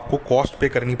जी आपको कॉस्ट पे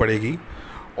करनी पड़ेगी,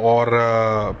 और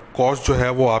कॉस्ट जो है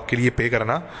वो आपके लिए पे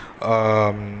करना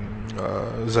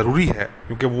ज़रूरी है,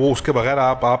 क्योंकि वो उसके बगैर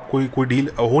आप कोई डील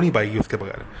हो नहीं पाएगी उसके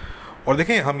बगैर। और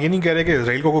देखें, हम ये नहीं कह रहे कि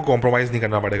इसराइल को कोई कॉम्प्रोमाइज़ नहीं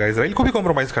करना पड़ेगा, इसराइल को भी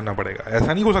कॉम्प्रोमाइज़ करना पड़ेगा।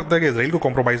 ऐसा नहीं हो सकता कि इसराइल को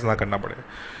कॉम्प्रोमाइज़ ना करना पड़े।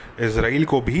 इसराइल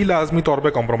को भी लाजमी तौर पे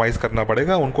कॉम्प्रोमाइज़ करना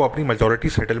पड़ेगा, उनको अपनी मेजॉरिटी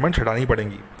सेटलमेंट हटानी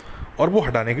पड़ेंगी, और वो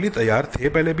हटाने के लिए तैयार थे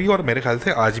पहले भी, और मेरे ख्याल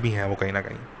से आज भी हैं वो कहीं ना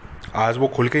कहीं। आज वो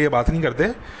खुल के ये बात नहीं करते,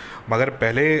 मगर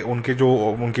पहले उनके जो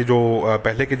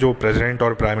पहले के जो प्रेसिडेंट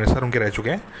और प्राइम मिनिस्टर उनके रह चुके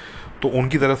हैं, तो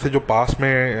उनकी तरफ से जो पास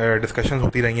में डिस्कशंस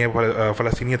होती रही हैं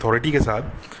फ़लस्तीनी अथॉरिटी के साथ,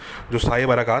 जो साहिब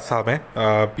बरक़ात साहब हैं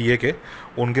पीए के,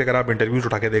 उनके अगर आप इंटरव्यूज़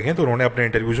उठा के देखें तो उन्होंने अपने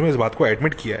इंटरव्यूज़ में इस बात को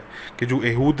एडमिट किया है कि जो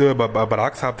एहूद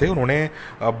बराक साहब थे उन्होंने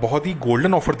बहुत ही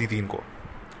गोल्डन ऑफ़र दी थी इनको,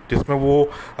 जिसमें वो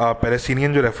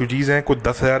पैलेस्टीनियन जो रेफ्यूजीज़ हैं कुछ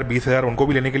 10,000 20,000 उनको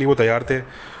भी लेने के लिए वो तैयार थे,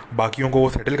 बाकियों को वो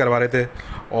सेटल करवा रहे थे।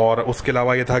 और उसके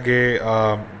अलावा ये था कि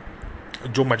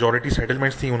जो मेजॉरिटी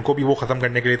सेटलमेंट्स थी उनको भी वो ख़त्म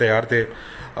करने के लिए तैयार थे।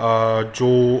 जो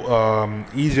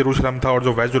ईस्ट जेरूशलम था और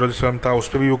जो वेस्ट जेरूशलम था उस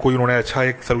पर भी वो कोई उन्होंने अच्छा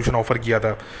एक सलूशन ऑफ़र किया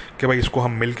था कि भाई इसको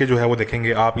हम मिल के जो है वो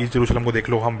देखेंगे, आप ईस्ट जेरूशलम को देख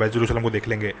लो, हम वेस्ट जेरूशलम को देख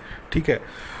लेंगे, ठीक है।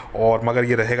 और मगर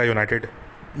ये रहेगा यूनाइटेड,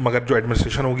 मगर जो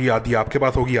एडमिनिस्ट्रेशन होगी आधी आपके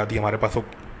पास होगी आधी हमारे पास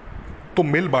होगी। तो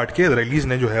मिल बांट के इसराइलीज़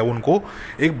ने जो है उनको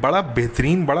एक बड़ा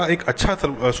बेहतरीन, बड़ा एक अच्छा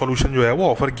सॉल्यूशन जो है वो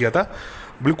ऑफ़र किया था।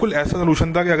 बिल्कुल ऐसा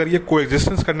सोल्यूशन था कि अगर ये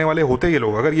कोएग्जिस्टेंस करने वाले होते ये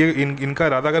लोग, अगर ये इनका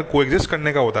इरादा अगर कोएग्जिस्ट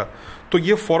करने का होता तो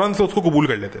ये फ़ौरन से उसको कबूल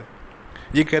कर लेते।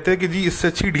 ये कहते हैं कि जी इससे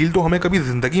अच्छी डील तो हमें कभी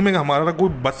ज़िंदगी में हमारा कोई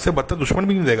बद से बदतर दुश्मन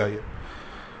भी नहीं देगा, ये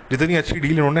जितनी अच्छी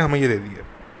डील इन्होंने हमें ये दे दी है,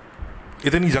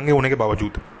 इतनी जंगें होने के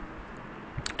बावजूद,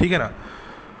 ठीक है ना।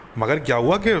 मगर क्या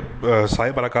हुआ कि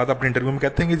साहिब बरक़ात अपने इंटरव्यू में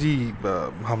कहते हैं कि जी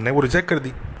हमने वो रिजेक्ट कर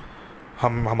दी,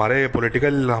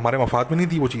 हमारे मफाद में नहीं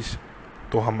थी वो चीज़,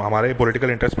 तो हमारे पॉलिटिकल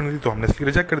इंटरेस्ट में नहीं थी, तो हमने इसलिए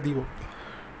रिजेक्ट कर दी वो,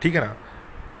 ठीक है ना।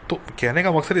 तो कहने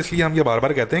का मकसद इसलिए हम ये बार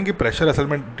बार कहते हैं कि प्रेशर असल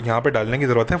में यहाँ पे डालने की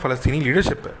ज़रूरत है फ़लस्तीनी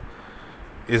लीडरशिप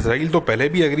पे। इसराइल तो पहले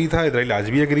भी एग्री था, इसराइल आज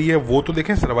भी एग्री है, वो तो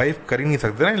देखें सर्वाइव कर ही नहीं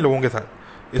सकते ना इन लोगों के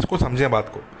साथ, इसको समझें बात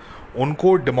को।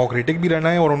 उनको डेमोक्रेटिक भी रहना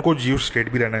है और उनको ज्यूश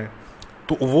स्टेट भी रहना है,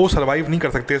 तो वो सर्वाइव नहीं कर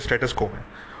सकते स्टेटस को में।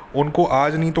 उनको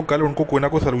आज नहीं तो कल उनको कोई ना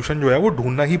कोई सोल्यूशन जो है वो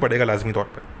ढूंढना ही पड़ेगा लाजमी तौर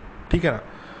पर, ठीक है ना।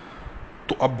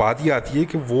 तो अब बात ये आती है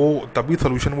कि वो तभी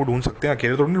सोल्यूशन वो ढूंढ सकते हैं,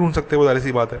 अकेले तो नहीं ढूंढ सकते, वो ज़ाहिर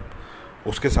सी बात है।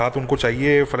 उसके साथ उनको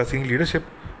चाहिए फ़लस्तीनी लीडरशिप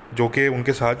जो कि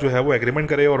उनके साथ जो है वो एग्रीमेंट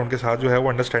करे और उनके साथ जो है वो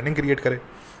अंडरस्टैंडिंग क्रिएट करे।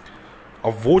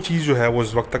 अब वो चीज़ जो है वो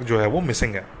इस वक्त तक जो है वो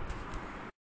मिसिंग है।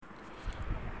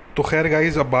 तो खैर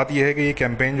गाइस, अब बात यह है कि ये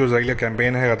कैंपेन जो इसराइल का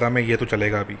कैंपेन है गज़ा में, ये तो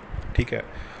चलेगा अभी, ठीक है।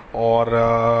 और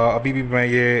अभी भी मैं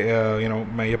ये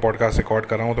मैं ये पॉडकास्ट रिकॉर्ड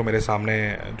कर रहा हूँ तो मेरे सामने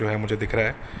जो है मुझे दिख रहा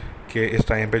है कि इस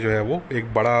टाइम पे जो है वो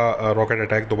एक बड़ा रॉकेट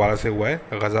अटैक दोबारा से हुआ है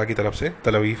गज़ा की तरफ से,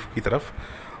 तल अवीव की तरफ।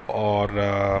 और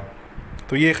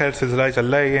तो ये खैर सिलसिला चल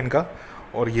रहा है ये इनका,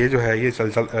 और ये जो है ये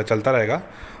चलता रहेगा।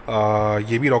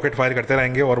 ये भी रॉकेट फायर करते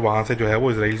रहेंगे और वहाँ से जो है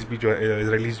वो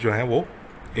इसराइलीज़ जो हैं वो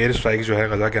एयर स्ट्राइक जो है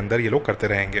गज़ा के अंदर ये लोग करते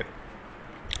रहेंगे।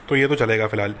 तो ये तो चलेगा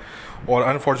फ़िलहाल, और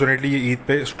अनफॉर्चुनेटली ये ईद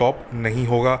पे स्टॉप नहीं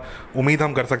होगा। उम्मीद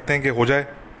हम कर सकते हैं कि हो जाए,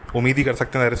 उम्मीद ही कर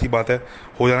सकते हैं, ऐसी बात है,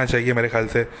 हो जाना चाहिए मेरे ख्याल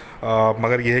से।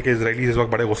 मगर ये है कि इसराइली इस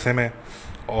वक्त बड़े गुस्से में,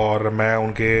 और मैं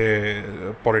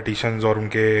उनके पॉलिटिशियंस और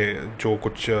उनके जो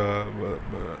कुछ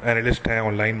एनालिस्ट हैं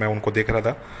ऑनलाइन, मैं उनको देख रहा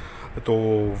था, तो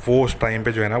वो उस टाइम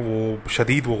पे जो है ना वो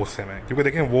शदीद वो गुस्से में, क्योंकि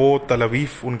देखें वो तल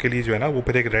अवीव उनके लिए जो है ना वो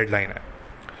फिर एक रेड लाइन है।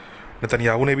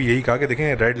 नेतन्याहू ने भी यही कहा कि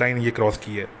देखें रेड लाइन ये क्रॉस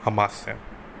की है हमास से।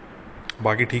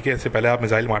 बाकी ठीक है, इससे पहले आप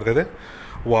मिसाइल मारते थे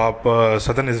वो आप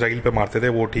सदर्न इसराइल पे मारते थे,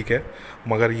 वो ठीक है।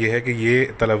 मगर ये है कि ये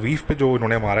तल अवीव पे जो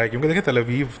इन्होंने मारा है, क्योंकि देखिए तल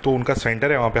अवीव तो उनका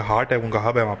सेंटर है, वहाँ पे हार्ट है, उनका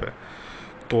हब है वहाँ पे,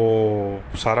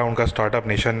 तो सारा उनका स्टार्टअप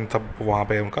नेशन सब वहाँ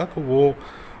पे है उनका, तो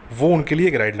वो उनके लिए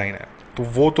एक गाइड लाइन है। तो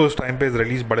वो तो इस टाइम पे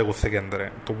इसराइलीज़ बड़े गुस्से के अंदर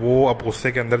हैं, तो वो अब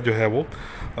गुस्से के अंदर जो है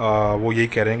वो यही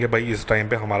कह रहे हैं कि भाई इस टाइम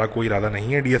पे हमारा कोई इरादा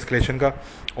नहीं है डी एस्केलेशन का,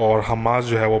 और हमास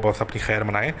जो है वो बस अपनी खैर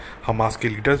मनाएं, हमास के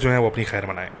लीडर्स जो हैं वो अपनी खैर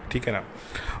मनाएं, ठीक है ना।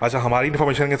 अच्छा, हमारी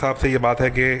इन्फॉर्मेशन के हिसाब से ये बात है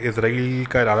कि इसराइल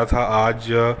का इरादा था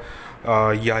आज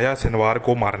याह्या सिनवार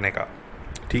को मारने का,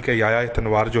 ठीक है। याह्या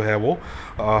सिनवार जो है वो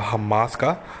हमास का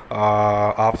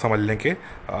आप समझ लें कि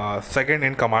सेकंड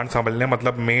इन कमांड समझ लें,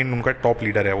 मतलब मेन उनका टॉप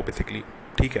लीडर है वो बेसिकली,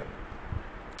 ठीक है,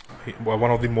 one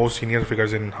of the most senior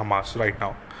figures in Hamas right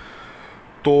now.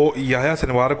 तो याह्या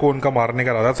सिनवार को उनका मारने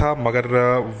का इरादा था, मगर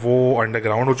वो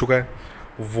अंडरग्राउंड हो चुका है,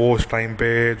 वो उस टाइम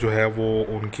पे जो है वो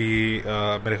उनकी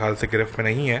मेरे ख्याल से गिरफ्त में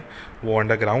नहीं है, वो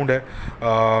अंडरग्राउंड है।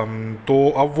 तो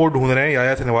अब वो ढूंढ रहे हैं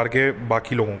याह्या सिनवार के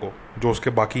बाकी लोगों को, जो उसके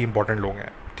बाकी इंपॉर्टेंट लोग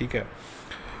हैं, ठीक है।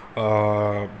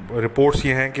 रिपोर्ट्स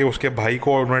ये हैं कि उसके भाई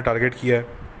को उन्होंने टारगेट किया है,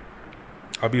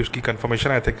 अभी उसकी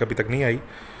कंफर्मेशन आई थिंक अभी तक नहीं आई,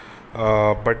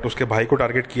 बट उसके भाई को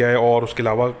टारगेट किया है, और उसके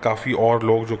अलावा काफ़ी और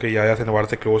लोग जो कि याह्या सिनवार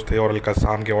से क्लोज थे और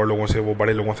अल-कस्साम के और लोगों से, वो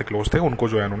बड़े लोगों से क्लोज थे, उनको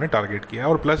जो है उन्होंने टारगेट किया है,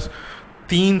 और प्लस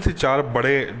 3 से 4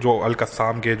 बड़े जो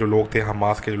अल-कस्साम के जो लोग थे,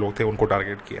 हमास के जो लोग थे, उनको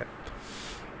टारगेट किया है।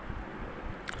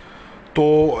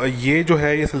 तो ये जो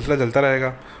है ये सिलसिला चलता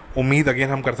रहेगा। उम्मीद अगेन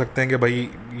हम कर सकते हैं कि भाई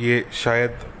ये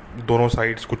शायद दोनों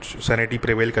साइड्स कुछ सैनिटी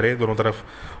प्रिवेल करे दोनों तरफ,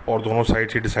 और दोनों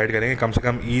साइड्स ये डिसाइड करेंगे कम से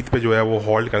कम ईद पे जो है वो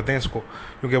होल्ड करते हैं इसको,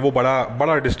 क्योंकि वो बड़ा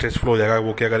बड़ा डिस्ट्रेसफुल हो जाएगा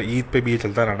वो, कि अगर ईद पे भी ये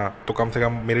चलता रहा ना तो कम से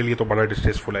कम मेरे लिए तो बड़ा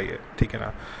डिस्ट्रेसफुल है ये, ठीक है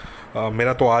ना।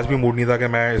 मेरा तो आज भी मूड नहीं था कि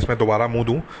मैं इसमें दोबारा मुँह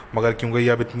दूँ, मगर क्योंकि ये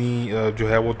अब इतनी जो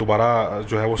है वो दोबारा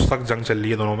जो है वो सख्त जंग चल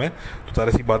रही है दोनों में, तो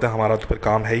सारी सी बात है, हमारा तो फिर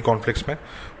काम है ही कॉन्फ्लिक्ट्स में,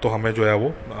 तो हमें जो है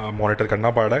वो मॉनिटर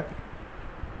करना पड़ रहा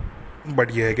है।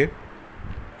 बट ये है कि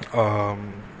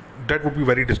that would be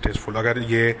very distressful अगर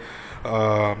ये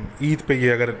ईद पे ये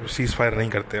अगर सीज़ फायर नहीं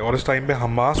करते, और इस टाइम पे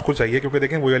हमास को चाहिए, क्योंकि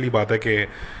देखें वही वाली बात है कि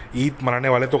ईद मनाने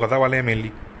वाले तो गज़ा वाले हैं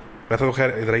मेनली, वैसे तो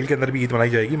खैर इसराइल के अंदर भी ईद मनाई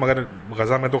जाएगी, मगर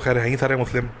गज़ा में तो खैर है ही सारे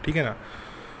मुस्लिम, ठीक है ना।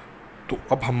 तो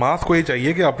अब हमास को ये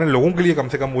चाहिए कि अपने लोगों के लिए कम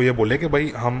से कम वो ये बोले कि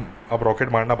भाई हम अब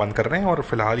रॉकेट मारना बंद कर रहे हैं, और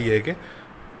फिलहाल ये है कि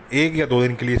 1 या 2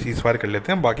 दिन के लिए सीज़ फायर कर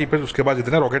लेते हैं, बाकी फिर उसके बाद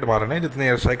जितने रॉकेट मारने हैं, जितने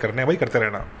एयर स्ट्राइक करने हैं भाई करते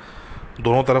रहना।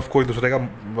 दोनों तरफ को एक दूसरे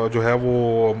का जो है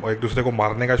वो एक दूसरे को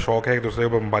मारने का शौक़ है, एक दूसरे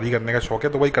को बमबारी करने का शौक़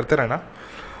है, तो वही करते रहना।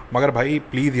 मगर भाई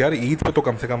प्लीज़ यार ईद पे तो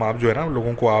कम से कम आप जो है ना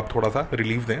लोगों को आप थोड़ा सा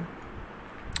रिलीफ दें।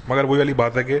 मगर वही वाली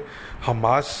बात है कि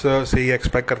हमास से ये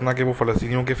एक्सपेक्ट करना कि वो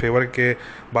फ़लस्तीनियों के फेवर के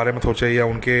बारे में सोचे या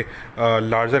उनके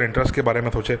लार्जर इंटरेस्ट के बारे में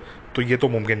सोचे, तो ये तो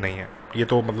मुमकिन नहीं है। ये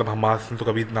तो मतलब हमास ने तो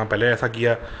कभी ना पहले ऐसा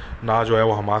किया, ना जो है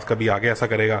वो हमास कभी आगे ऐसा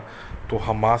करेगा, तो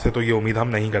हमास से तो ये उम्मीद हम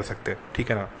नहीं कर सकते, ठीक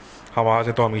है ना। हमास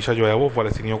ने तो हमेशा जो है वो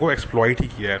फ़लस्तीनियों को एक्सप्लॉइट ही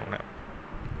किया है उन्होंने।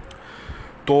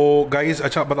 तो गाइज़,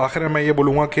 अच्छा बस आखिर में मैं ये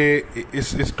बोलूँगा कि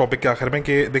इस टॉपिक के आखिर में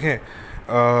कि देखें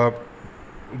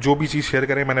जो भी चीज़ शेयर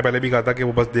करें, मैंने पहले भी कहा था कि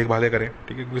वो बस देखभाल करें,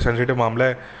 ठीक है, क्योंकि सेंसिटिव मामला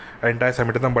है, एंटी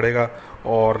सेमिटिज्म बढ़ेगा,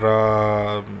 और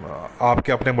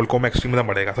आपके अपने मुल्कों में एक्सट्रीमिज्म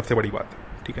बढ़ेगा, सबसे बड़ी बात,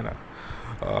 ठीक है ना।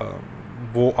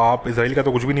 वो आप इसराइल का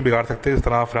तो कुछ भी नहीं बिगाड़ सकते, इस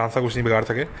तरह फ्रांस का कुछ नहीं बिगाड़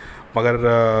सके, मगर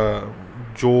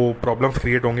जो प्रॉब्लम्स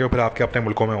क्रिएट होंगे वो फिर आपके अपने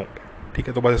मुल्कों में होंगे, ठीक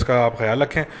है। तो बस इसका आप ख्याल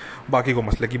रखें, बाकी कोई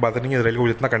मसले की बात नहीं है, इसराइल को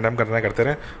जितना कंडेम करना है करते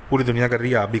रहें, पूरी दुनिया कर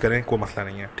रही है, आप भी करें, कोई मसला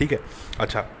नहीं है, ठीक है।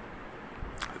 अच्छा,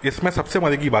 इसमें सबसे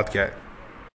मज़े की बात क्या है?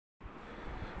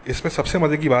 इसमें सबसे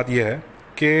मज़े की बात यह है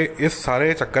कि इस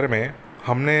सारे चक्कर में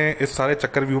हमने, इस सारे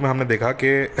चक्कर व्यू में हमने देखा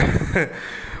कि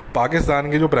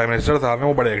पाकिस्तान के जो प्राइम मिनिस्टर साहब हैं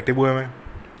वो बड़े एक्टिव हुए हैं,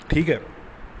 ठीक है,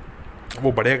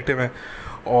 वो बड़े एक्टिव हैं।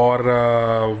 और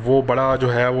वो बड़ा जो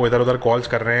है वो इधर उधर कॉल्स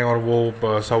कर रहे हैं, और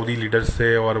वो सऊदी लीडर्स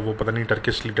से और वो पता नहीं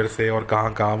टर्किश लीडर से और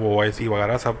कहाँ कहाँ वो OIC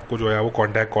वगैरह सबको जो है वो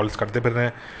कॉन्टैक्ट कॉल्स करते फिर रहे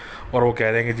हैं, और वो कह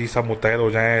रहे हैं कि जी सब मुत्तहद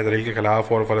हो जाएं इसराइल के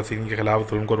ख़िलाफ़ और फ़लस्तीन के ख़िलाफ़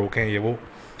जुल्म को रोकें, ये वो।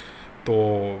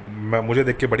 तो मुझे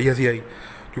देख के बड़ी हंसी आई,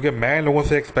 क्योंकि मैं इन लोगों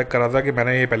से एक्सपेक्ट कर रहा था कि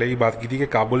मैंने ये पहले ही बात की थी कि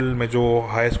काबुल में जो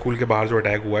हाई स्कूल के बाहर जो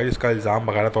अटैक हुआ है, जिसका इल्ज़ाम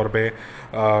बकायदा तौर पे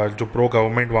जो प्रो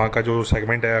गवर्नमेंट वहाँ का जो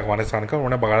सेगमेंट है अफगानिस्तान का,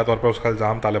 उन्होंने बकायदा तौर पे उसका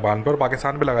इल्ज़ाम तालिबान पे और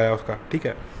पाकिस्तान पे लगाया उसका, ठीक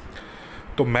है।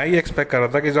 तो मैं ये एक्सपेक्ट कर रहा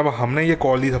था कि जब हमने ये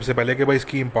कॉल दी सबसे पहले कि भाई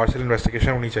इसकी इम्पार्शियल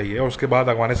इन्वेस्टिगेशन होनी चाहिए, और उसके बाद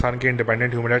अफगानिस्तान के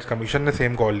इंडिपेंडेंट ह्यूमन राइट्स कमीशन ने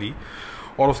सेम कॉल ली,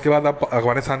 और उसके बाद अब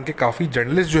अफगानिस्तान के काफ़ी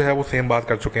जर्नलिस्ट जो है वो सेम बात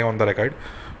कर चुके हैं ऑन द रिकॉर्ड,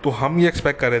 तो हम ये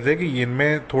एक्सपेक्ट कर रहे थे कि इनमें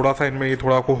ये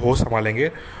थोड़ा को होश संभालेंगे,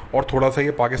 और थोड़ा सा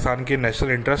ये पाकिस्तान के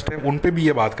नेशनल इंटरेस्ट है उन पे भी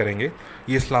ये बात करेंगे।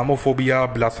 ये इस्लामोफोबिया,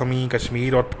 ब्लासमी,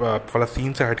 कश्मीर और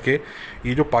फ़लस्तीन से हट के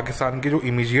ये जो पाकिस्तान के जो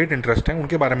इमीडिएट इंटरेस्ट हैं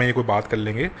उनके बारे में ये कोई बात कर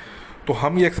लेंगे। तो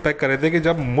हम ये एक्सपेक्ट कर रहे थे कि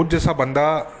जब मुझ जैसा बंदा,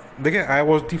 देखिए I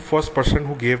was the first person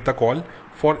who gave the call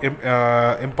for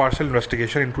impartial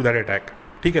investigation into that attack,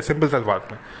 ठीक है, सिंपल सा बात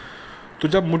में। तो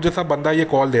जब मुझ जैसा बंदा ये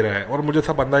कॉल दे रहा है और मुझ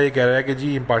जैसा बंदा ये कह रहा है कि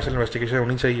जी इम्पार्शियल इन्वेस्टिगेशन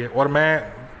होनी चाहिए, और मैं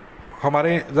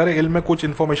हमारे ज़रा इल्म में कुछ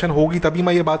इन्फॉर्मेशन होगी तभी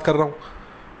मैं ये बात कर रहा हूँ,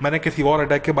 मैंने किसी और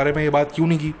अटैक के बारे में ये बात क्यों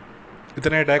नहीं की।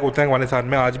 इतने अटैक होते हैं अफगानिस्तान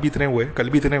में, आज भी इतने हुए, कल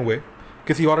भी इतने हुए,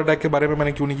 किसी और अटैक के बारे में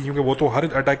मैंने क्यों नहीं की, क्योंकि वो तो हर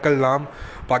अटैक का इल्ज़ाम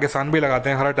पाकिस्तान पे लगाते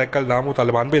हैं, हर अटैक का इल्ज़ाम वो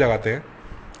तालिबान पे लगाते हैं,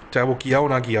 चाहे वो किया हो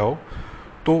ना किया हो।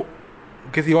 तो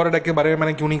किसी और अटैक के बारे में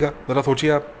मैंने क्यों नहीं कहा, ज़रा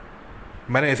सोचिए आप,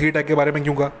 मैंने इसी अटैक के बारे में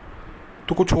क्यों कहा,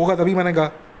 तो कुछ होगा तभी मैंने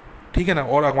कहा, ठीक है ना।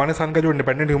 और अफगानिस्तान का जो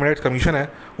इंडिपेंडेंट ह्यूमन राइट्स कमीशन है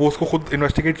वो उसको खुद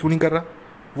इन्वेस्टिगेट क्यों नहीं कर रहा,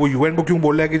 वो UN को क्यों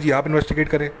बोल रहा है कि जी आप इन्वेस्टिगेट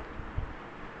करें।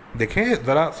 देखें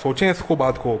ज़रा, सोचें इसको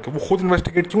बात को कि वो खुद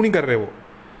इन्वेस्टिगेट क्यों नहीं कर रहे वो,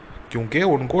 क्योंकि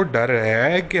उनको डर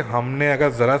है कि हमने अगर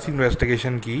ज़रा सी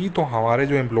इन्वेस्टिगेशन की तो हमारे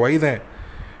जो एम्प्लॉयज़ हैं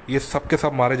ये सब के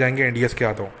सब मारे जाएंगे NDS के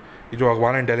हाथों। ये जो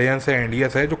अफगान इंटेलिजेंस है,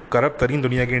 NDS है, जो करप्ट तरीन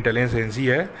दुनिया की इंटेलिजेंस एजेंसी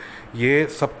है, ये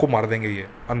सबको मार देंगे ये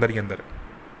अंदर ही अंदर।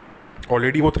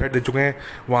 ऑलरेडी वो थ्रेट दे चुके हैं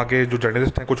वहाँ के जो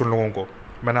जर्नलिस्ट हैं कुछ, उन लोगों को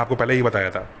मैंने आपको पहले ही बताया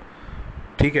था,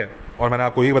 ठीक है। और मैंने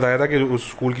आपको यही बताया था कि उस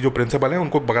स्कूल की जो प्रिंसिपल हैं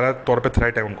उनको बकायदा तौर पे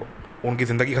थ्रेट है, उनको, उनकी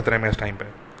ज़िंदगी खतरे में इस टाइम पे,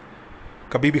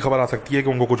 कभी भी खबर आ सकती है कि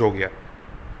उनको कुछ हो गया।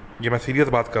 ये मैं सीरियस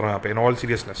बात कर रहा हूँ यहाँ पे, इन ऑल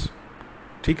सीरियसनेस,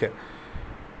 ठीक है।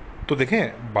 तो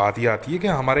देखें, बात ये आती है कि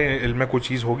हमारे इल्म में कोई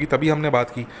चीज़ होगी तभी हमने बात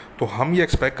की। तो हम ये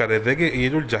एक्सपेक्ट कर रहे थे कि ये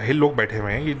जो जाहिल लोग बैठे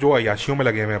हुए हैं, ये जो अयाशियों में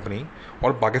लगे हुए हैं अपनी,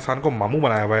 और पाकिस्तान को मामू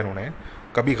बनाया हुआ है इन्होंने,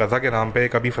 कभी गज़ा के नाम पे,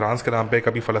 कभी फ्रांस के नाम पे,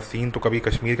 कभी फ़लस्तीन, तो कभी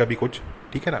कश्मीर, कभी कुछ,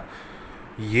 ठीक है ना।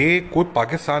 ये कोई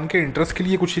पाकिस्तान के इंटरेस्ट के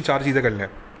लिए कुछ ही चार चीज़ें कर लें।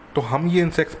 तो हम ये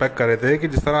इनसे एक्सपेक्ट कर रहे थे कि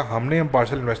जिस तरह हमने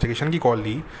इम्पार्शियल इन्वेस्टिगेशन की कॉल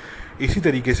ली, इसी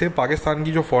तरीके से पाकिस्तान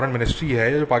की जो फॉरेन मिनिस्ट्री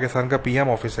है, या जो पाकिस्तान का PM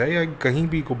ऑफिस है, या कहीं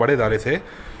भी कोई बड़े इदारे से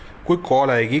कोई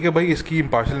कॉल आएगी कि भाई इसकी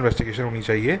इम्पार्शियल इन्वेस्टिगेशन होनी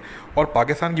चाहिए। और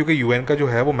पाकिस्तान क्योंकि UN का जो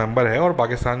है वो मेंबर है, और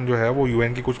पाकिस्तान जो है वो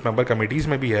UN की कुछ मेंबर कमेटीज़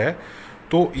में भी है,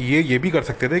 तो ये भी कर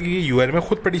सकते थे कि ये UN में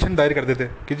खुद पिटीशन दायर कर देते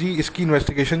कि जी इसकी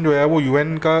इन्वेस्टिगेशन जो है वो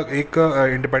UN का एक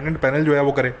इंडिपेंडेंट पैनल जो है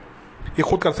वो करे, ये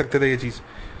खुद कर सकते थे ये चीज़।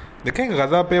 देखें,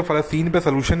 गज़ा पे, फ़लस्तीन पे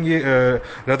सोल्यूशन, ये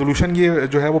रेजोल्यूशन ये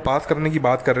जो है वो पास करने की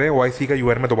बात कर रहे हैं OIC का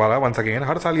UN में दोबारा वंस अगेन।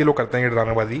 हर साल ये लोग करते हैं ये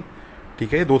ड्रामेबाजी,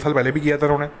 ठीक है, 2 साल पहले भी किया था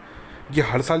उन्होंने, ये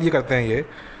हर साल ये करते हैं ये।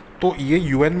 तो ये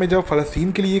UN में जब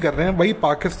फ़लस्तीन के लिए कर रहे हैं, वही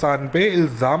पाकिस्तान पे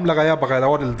इल्ज़ाम लगाया बकायदा,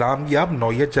 और इल्ज़ाम की आप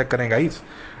नौयत चेक करें गाइस।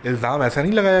 इल्ज़ाम ऐसा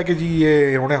नहीं लगाया कि जी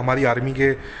ये इन्होंने हमारी आर्मी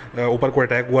के ऊपर कोई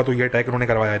अटैक हुआ तो ये अटैक इन्होंने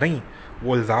करवाया, नहीं।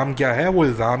 वो इल्ज़ाम क्या है, वो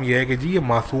इल्ज़ाम ये है कि जी ये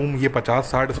मासूम, ये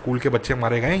 50-60 स्कूल के बच्चे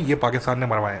मारे गए, ये पाकिस्तान ने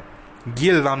मरवाए, ये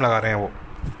इल्ज़ाम लगा रहे हैं वो।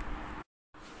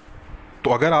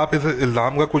 तो अगर आप इस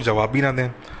इल्ज़ाम का कोई जवाब भी ना दें,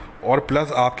 और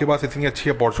प्लस आपके पास इतनी अच्छी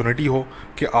अपॉर्चुनिटी हो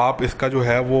कि आप इसका जो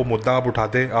है वो मुद्दा आप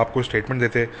उठाते, आपको स्टेटमेंट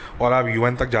देते, और आप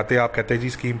UN तक जाते, आप कहते हैं जी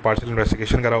इसकी इम्पार्शियल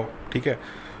इन्वेस्टिगेशन कराओ, ठीक है,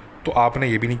 तो आपने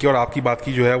ये भी नहीं किया। और आपकी बात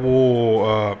की जो है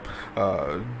वो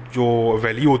जो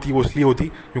वैल्यू होती वो इसलिए होती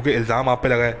क्योंकि इल्ज़ाम आप पे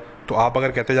लगा है। तो आप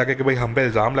अगर कहते जाके कि भाई हम पे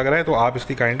इल्ज़ाम लग रहा है तो आप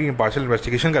इसकी काइंडली इम्पार्शियल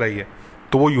इन्वेस्टिगेशन कराइए,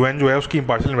 तो वो UN जो है उसकी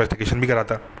इम्पार्शियल इन्वेस्टिगेशन भी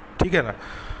कराता, ठीक है ना।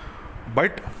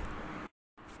 बट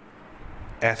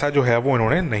ऐसा जो है वो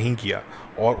इन्होंने नहीं किया,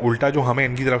 और उल्टा जो हमें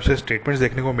इनकी तरफ से स्टेटमेंट्स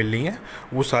देखने को मिल रही हैं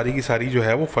वो सारी की सारी जो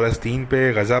है वो फ़लस्तीन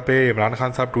पे, गज़ा पे इमरान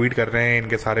खान साहब ट्वीट कर रहे हैं,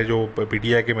 इनके सारे जो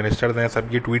PTI के मिनिस्टर्स हैं सब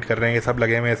ये ट्वीट कर रहे हैं, ये सब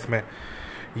लगे हुए हैं इसमें।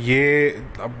 ये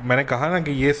अब मैंने कहा ना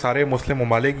कि ये सारे मुस्लिम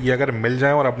ममालिक ये अगर मिल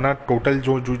जाएं और अपना टोटल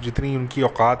जो जो जितनी उनकी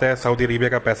औकात है, सऊदी अरेबिया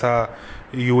का पैसा,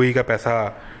 UAE का पैसा,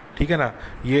 ठीक है ना,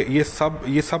 ये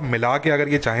सब मिला के अगर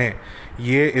ये चाहें,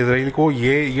 ये इसराइल को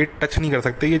ये टच नहीं कर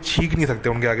सकते, ये छींक नहीं सकते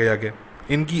उनके आगे जाके,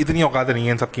 इनकी इतनी औकात नहीं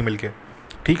है इन सब की मिलके,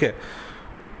 ठीक है।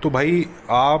 तो भाई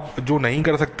आप जो नहीं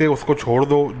कर सकते उसको छोड़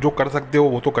दो, जो कर सकते हो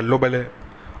वो तो कर लो पहले।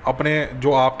 अपने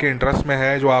जो आपके इंटरेस्ट में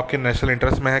है, जो आपके नेशनल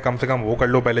इंटरेस्ट में है, कम से कम वो कर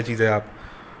लो पहले चीज़ें आप।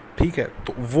 ठीक है,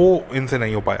 तो वो इनसे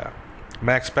नहीं हो पाया।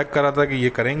 मैं एक्सपेक्ट कर रहा था कि ये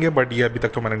करेंगे, बट ये अभी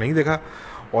तक तो मैंने नहीं देखा।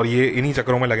 और ये इन्हीं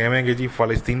चक्करों में लगे हुए हैं कि जी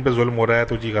फ़लस्तीन पे जुल्म हो रहा है,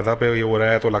 तो जी गज़ा पे ये हो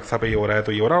रहा है, तो लक्सा पे ये हो रहा है,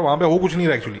 तो ये हो रहा है। वहाँ पे हो कुछ नहीं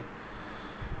रहा एक्चुअली।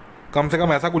 कम से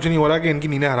कम ऐसा कुछ नहीं हो रहा कि इनकी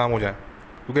नींदें हराम हो जाए,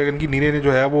 क्योंकि इनकी नींदें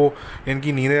जो है वो,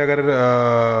 इनकी नींदें अगर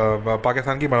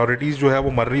पाकिस्तान की माइनॉरिटीज़ जो है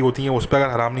वो मर रही होती हैं, उस पर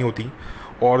अगर हराम नहीं होती,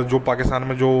 और जो पाकिस्तान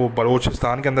में जो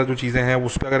बलोचिस्तान के अंदर जो चीज़ें हैं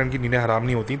उस पर अगर इनकी नींदें हराम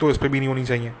नहीं होती, तो इस पर भी नहीं होनी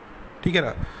चाहिए। ठीक है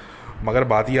ना। मगर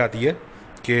बात ये आती है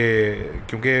कि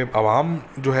क्योंकि आवाम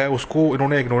जो है उसको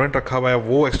इन्होंने इग्नोरेंट रखा हुआ है,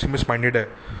 वो एक्सट्रीमिस्ट माइंडेड है,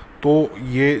 तो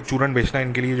ये चूरन बेचना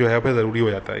इनके लिए जो है फिर ज़रूरी हो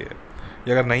जाता है।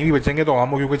 ये अगर नहीं भी बचेंगे तो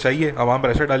आवाम को क्योंकि चाहिए, आवाम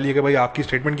प्रेशर डाल दिए कि भाई आपकी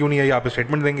स्टेटमेंट क्यों नहीं आई, आप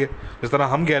स्टेटमेंट देंगे। जिस तरह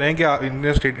हम कह रहे हैं कि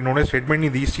इन्होंने स्टेटमेंट नहीं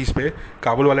दी इस चीज़ पे,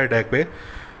 काबुल वाले अटैक पे,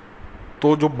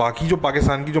 तो जो बाकी जो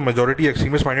पाकिस्तान की जो मेजॉरिटी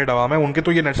एक्सट्रीमिस्ट माइंडेड आवाम है, उनके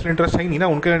तो ये नेशनल इंटरेस्ट है ही नहीं ना।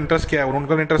 उनका इंटरेस्ट क्या है?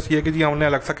 उनका इंटरेस्ट ये है कि जी हमने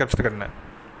अलग सा कैप्चर करना है,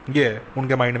 ये है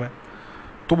उनके माइंड में।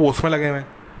 तो वो उसमें लगे हुए हैं।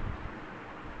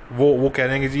 वो कह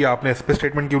रहे हैं कि जी आपने इस पर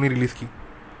स्टेटमेंट क्यों नहीं रिलीज़ की।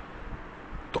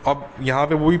 तो अब यहाँ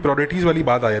पे वही प्रायोरिटीज़ वाली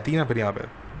बात आ जाती है ना फिर यहाँ पे,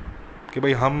 कि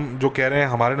भाई हम जो कह रहे हैं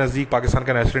हमारे नज़दीक पाकिस्तान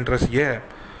का नेशनल इंटरेस्ट ये है,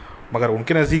 मगर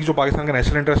उनके नज़दीक जो पाकिस्तान का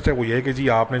नेशनल इंटरेस्ट है वो ये है कि जी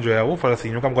आपने जो है वो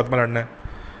फ़लस्तीनियों का मुकदमा लड़ना है।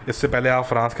 इससे पहले आप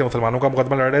फ्रांस के मुसलमानों का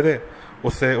मुकदमा लड़ रहे थे,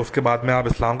 उससे उसके बाद में आप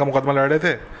इस्लाम का मुकदमा लड़ रहे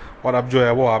थे, और अब जो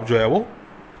है वो आप जो है वो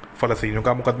फ़लस्तीनियों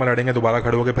का मुकदमा लड़ेंगे दोबारा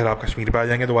खड़े होकर, फिर आप कश्मीर पर आ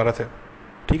जाएंगे दोबारा से।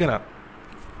 ठीक है ना।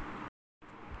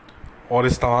 और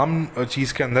इस तमाम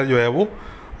चीज़ के अंदर जो है वो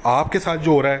आपके साथ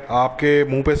जो हो रहा है, आपके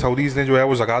मुंह पे सऊदीज़ ने जो है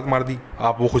वो ज़कात मार दी,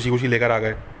 आप वो खुशी खुशी लेकर आ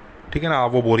गए। ठीक है ना।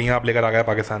 आप वो बोरियाँ आप लेकर आ गए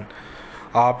पाकिस्तान।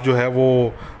 आप जो है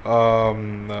वो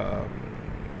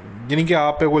यानी कि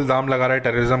आप पे कोई इल्ज़ाम लगा रहा है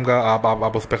टेररिज्म का,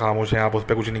 आप उस पर खामोश हैं, आप उस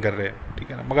पर कुछ नहीं कर रहे। ठीक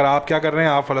है ना। मगर आप क्या कर रहे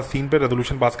हैं? आप फ़लस्तीन पे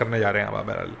रेजोल्यूशन पास करने जा रहे हैं आप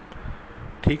बहरहाल।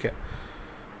 ठीक है।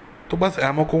 तो बस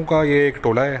अहमकों का ये एक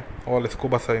टोला है, और इसको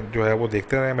बस जो है वो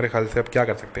देखते रहे मेरे ख्याल से। अब क्या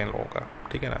कर सकते हैं इन लोगों का।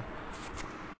 ठीक है ना।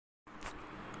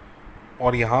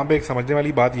 और यहाँ पे एक समझने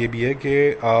वाली बात ये भी है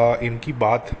कि इनकी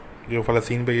बात जो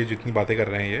फ़लस्तीन पे ये जितनी बातें कर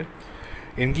रहे हैं, ये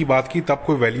इनकी बात की तब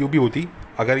कोई वैल्यू भी होती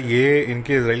अगर ये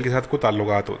इनके इसराइल के साथ कोई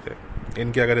ताल्लुकात होते,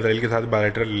 इनके अगर इसराइल के साथ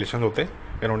बायलैटरल रिलेशन होते,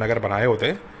 इन्होंने अगर बनाए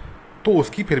होते, तो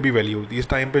उसकी फिर भी वैल्यू होती। इस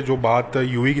टाइम पे जो बात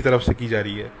यूएई की तरफ से की जा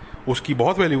रही है उसकी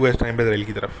बहुत वैल्यू है इस टाइम पे इसराइल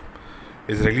की तरफ।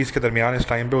 इसराइलीज़ के दरमियान इस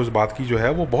टाइम पे उस बात की जो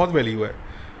है वो बहुत वैल्यू है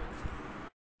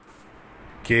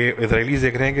कि इसराइलीज़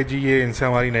देख रहे हैं कि जी ये इनसे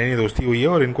हमारी नई नई दोस्ती हुई है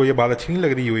और इनको ये बात अच्छी नहीं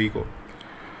लग रही यूएई को,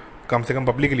 कम से कम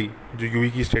पब्लिकली जो यूएई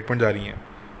की स्टेटमेंट जा रही हैं।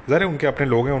 ज़रा उनके अपने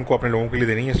लोग हैं, उनको अपने लोगों के लिए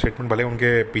देनी है स्टेटमेंट, भले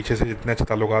उनके पीछे से जितने अच्छे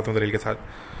ताल्लुकात हैं इसराइल के साथ।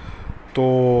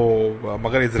 तो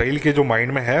मगर इसराइल के जो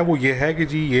माइंड में है वो ये है कि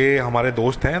जी ये हमारे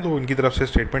दोस्त हैं, तो इनकी तरफ से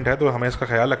स्टेटमेंट है, तो हमें इसका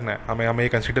ख्याल रखना है, हमें हमें ये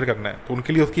कंसिडर करना है, तो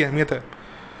उनके लिए उसकी अहमियत है।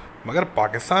 मगर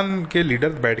पाकिस्तान के लीडर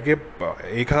बैठ के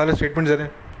 1,000 स्टेटमेंट दे रहे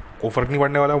हैं, कोई फ़र्क नहीं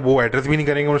पड़ने वाला। वो एड्रेस भी नहीं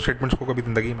करेंगे उन स्टेटमेंट्स को कभी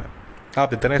ज़िंदगी में। आप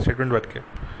देते रहे स्टेटमेंट बैठ के,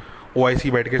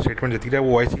 ओआईसी बैठ के स्टेटमेंट देती रहे,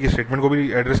 वो ओआईसी की स्टेटमेंट को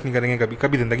भी एड्रेस नहीं करेंगे कभी,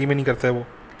 कभी ज़िंदगी में नहीं करता है वो।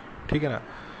 ठीक है ना।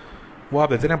 वो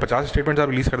आप देते रहे 50 स्टेटमेंट्स आप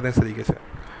रिलीज़ कर दें इस तरीके से,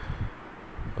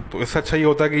 तो इससे अच्छा ये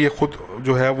होता है कि ये खुद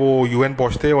जो है वो यूएन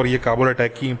पहुँचते और ये काबुल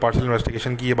अटैक की इम्पार्शल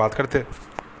इन्वेस्टिगेशन की ये बात करते।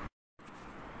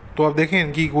 तो अब देखें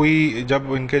इनकी कोई,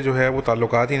 जब इनके जो है वो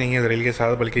ताल्लुकात ही नहीं है इसराइल के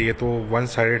साथ, बल्कि ये तो वन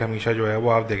साइडेड हमेशा जो है वो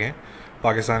आप देखें,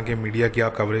 पाकिस्तान के मीडिया की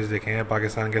आप कवरेज देखें,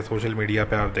 पाकिस्तान के सोशल मीडिया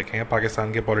पे आप देखें,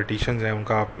 पाकिस्तान के पॉलिटिशियंस हैं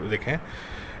उनका आप देखें,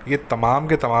 ये तमाम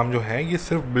के तमाम जो हैं ये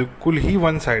सिर्फ बिल्कुल ही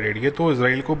वन साइडेड। ये तो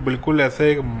इसराइल को बिल्कुल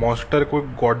ऐसे एक मॉन्स्टर, कोई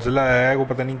गॉडजिला है, वो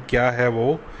पता नहीं क्या है,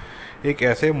 वो एक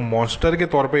ऐसे मॉन्स्टर के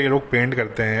तौर पे ये लोग पेंट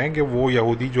करते हैं कि वो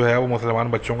यहूदी जो है वो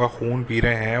मुसलमान बच्चों का खून पी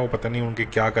रहे हैं, वो पता नहीं उनके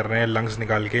क्या कर रहे हैं, लंग्स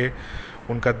निकाल के,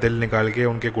 उनका दिल निकाल के,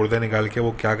 उनके गुर्दे निकाल के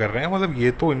वो क्या कर रहे हैं। मतलब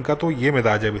ये तो इनका तो ये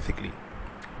मिजाज है बेसिकली।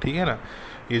 ठीक है ना।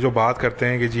 ये जो बात करते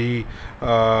हैं कि जी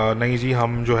नहीं जी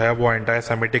हम जो है वो एंटी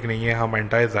सेमिटिक नहीं है, हम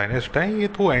एंटी ज़ायनिस्ट हैं, ये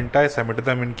तो एंटी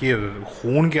सेमिटिज्म इनकी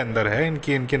खून के अंदर है,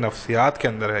 इनकी इनके नफ्सियात के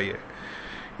अंदर है।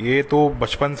 ये तो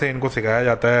बचपन से इनको सिखाया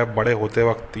जाता है, बड़े होते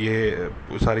वक्त ये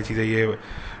सारी चीज़ें, ये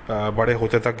बड़े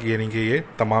होते तक ये नहीं कि ये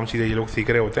तमाम चीज़ें ये लोग सीख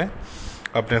रहे होते हैं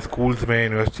अपने स्कूल्स में,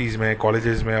 यूनिवर्सिटीज़ में,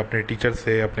 कॉलेजेस में, अपने टीचर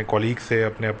से, अपने कॉलीग से,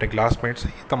 अपने अपने क्लासमेट से।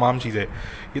 ये तमाम चीज़ें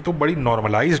ये तो बड़ी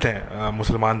नॉर्मलाइज्ड हैं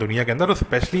मुसलमान दुनिया के अंदर, और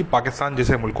स्पेशली पाकिस्तान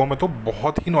जैसे मुल्कों में तो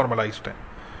बहुत ही नॉर्मलाइज्ड हैं।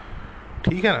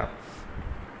 ठीक है ना।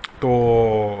 तो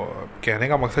कहने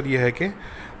का मकसद ये है कि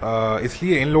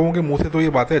इसलिए इन लोगों के मुंह से तो ये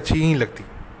बातें अच्छी ही नहीं लगती।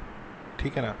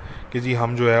 ठीक है ना। कि जी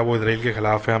हम जो है वो इसराइल के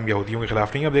ख़िलाफ़ हैं, हम यहूदियों के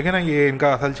ख़िलाफ़ नहीं। अब देखें ना, ये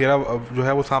इनका असल चेहरा जो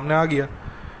है वो सामने आ गया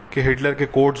कि हिटलर के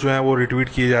कोट्स जो हैं वो रिट्वीट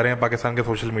किए जा रहे हैं पाकिस्तान के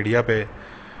सोशल मीडिया पे।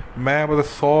 मैं मतलब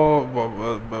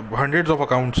 100 hundreds of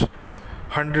accounts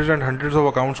hundreds and hundreds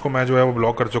of accounts को मैं जो है वो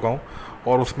ब्लॉक कर चुका हूँ,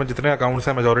 और उसमें जितने अकाउंट्स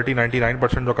हैं मेजॉरिटी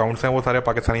 99% जो अकाउंट्स हैं वो सारे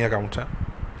पाकिस्तानी अकाउंट्स हैं।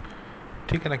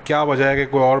 ठीक है ना, क्या वजह है कि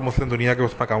कोई और मुस्लिम दुनिया के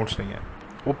उसमें अकाउंट्स नहीं है?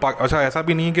 वो अच्छा, ऐसा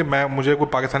भी नहीं है कि मैं मुझे कोई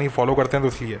पाकिस्तानी फॉलो करते हैं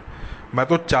तो इसलिए, मैं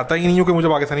तो चाहता ही नहीं हूँ कि मुझे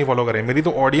पाकिस्तानी फॉलो करें, मेरी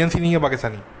तो ऑडियंस ही नहीं है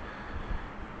पाकिस्तानी।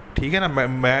 ठीक है ना,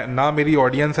 मैं ना मेरी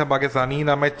ऑडियंस है पाकिस्तानी,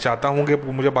 ना मैं चाहता हूँ कि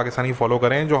मुझे पाकिस्तानी फॉलो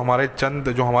करें। जो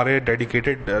हमारे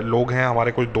डेडिकेटेड लोग हैं,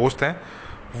 हमारे कुछ दोस्त हैं,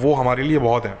 वो हमारे लिए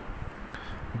बहुत हैं।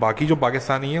 बाकी जो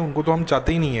पाकिस्तानी हैं उनको तो हम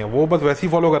चाहते ही नहीं हैं, वो बस वैसे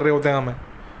ही फॉलो कर रहे होते हैं हमें,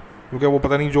 क्योंकि वो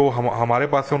पता नहीं जो हमारे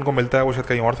पास से उनको मिलता है वो शायद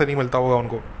कहीं और से नहीं मिलता होगा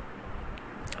उनको।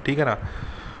 ठीक है ना,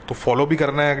 तो फॉलो भी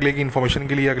करना है अगले की इन्फॉर्मेशन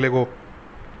के लिए, अगले को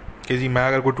कि जी मैं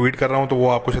अगर कोई ट्वीट कर रहा हूँ तो वो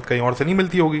आपको शायद कहीं और से नहीं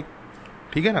मिलती होगी।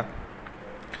 ठीक है ना,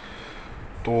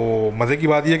 तो मज़े की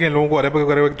बात यह है कि इन लोगों को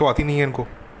अरबिक तो आती नहीं है, इनको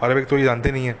अरबिक तो ये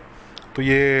जानते नहीं है, तो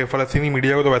ये फ़लस्तीनी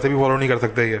मीडिया को तो वैसे भी फॉलो नहीं कर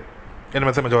सकते ये,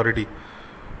 इनमें से मेजॉरिटी।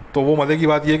 तो वो मज़े की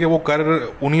बात यह है कि वो कर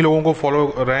उन्हीं लोगों को फॉलो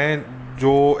रहे हैं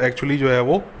जो एक्चुअली जो है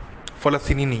वो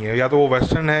फ़लस्तीनी नहीं है, या तो वो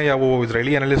वेस्टर्न है या वो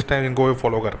इजरायली एनालिस्ट हैं जिनको वो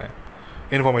फॉलो कर रहे हैं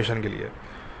इन्फॉर्मेशन के लिए।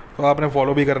 तो आपने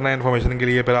फॉलो भी करना है इन्फॉर्मेशन के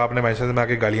लिए, फिर आपने मैसेज में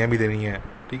आके गालियाँ भी देनी है।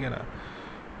 ठीक है ना,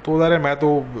 तो ज़रा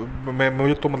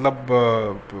मुझे तो मतलब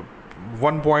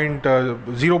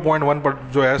 0.1 पर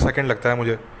जो है सेकंड लगता है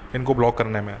मुझे इनको ब्लॉक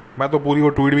करने में। मैं तो पूरी वो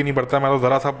ट्वीट भी नहीं पढ़ता, मैं तो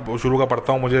ज़रा सा शुरू का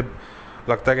पढ़ता हूँ, मुझे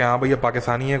लगता है कि हाँ भाई ये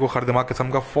पाकिस्तानी है, कोई खर दिमाग किस्म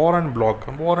का, फ़ौरन ब्लॉक।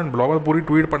 मैं पूरी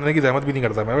ट्वीट पढ़ने की जहमत भी नहीं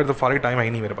करता, मेरे तो फारी टाइम है ही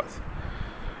नहीं मेरे पास।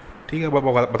 ठीक है,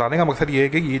 बताने का मकसद ये है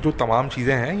कि ये जो तमाम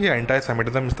चीज़ें हैं, ये एंटी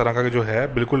सेमिटिज़म इस तरह का जो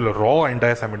है, बिल्कुल रॉ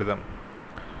एंटी सेमिटिज़म,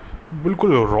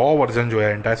 बिल्कुल रॉ वर्जन जो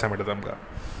है एंटी सेमिटिज़म का,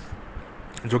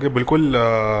 जो कि बिल्कुल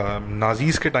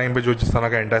नाजीज़ के टाइम पे जो जिस तरह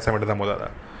का एंटी सेमिटिज़म होता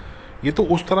था, ये तो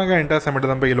उस तरह का एंटी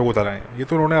सेमिटिज़म पे ये लोग उतर आए हैं। ये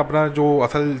तो उन्होंने अपना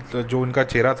जो इनका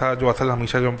चेहरा था, जो असल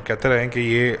हमेशा जो कहते रहे कि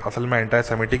ये असल में एंटी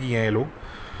सेमिटिक ही हैं ये लोग,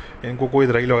 इनको कोई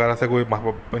इसराइल वगैरह से कोई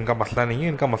इनका मसला नहीं है,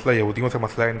 इनका मसला यहूदियों से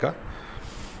मसला है इनका।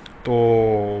 तो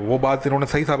वो बात इन्होंने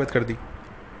सही साबित कर दी।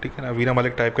 ठीक है ना, वीना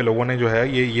मलिक टाइप के लोगों ने जो है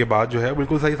ये बात जो है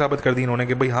बिल्कुल सही साबित कर दी इन्होंने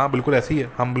कि भाई हाँ बिल्कुल ऐसी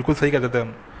है, हम बिल्कुल सही कहते थे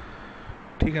हम।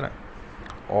 ठीक है ना,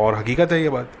 और हकीकत है ये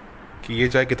बात कि ये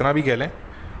चाहे कितना भी कह लें,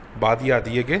 बात ये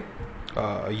आती है कि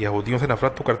यहूदियों से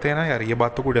नफ़रत तो करते हैं ना यार, ये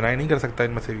बात तो कोई डिनाई नहीं कर सकता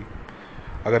इनमें से भी।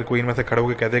 अगर कोई इनमें से खड़े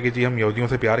होकर कहते हैं कि जी हम यहूदियों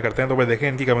से प्यार करते हैं, तो भाई देखें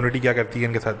इनकी कम्युनिटी क्या करती है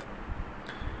इनके साथ।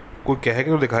 कोई कहे कि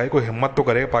तो दिखाए, कोई हिम्मत तो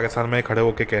करे पाकिस्तान में खड़े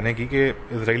होकर कहने की कि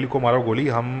इसराइली को मारो गोली,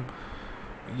 हम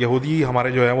यहूदी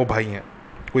हमारे जो है वो भाई हैं।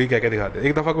 कोई कह के दिखा दे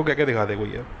एक दफ़ा, कोई कह के दिखा दे कोई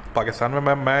है पाकिस्तान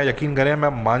में, मैं यकीन करें मैं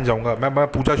मान जाऊँगा, मैं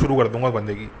पूजा शुरू कर दूँगा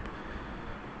बंदे की,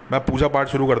 मैं पूजा पाठ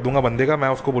शुरू कर दूंगा बंदे का, मैं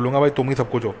उसको बोलूँगा भाई तुम ही सब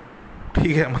कुछ हो।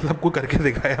 ठीक है, मतलब कोई करके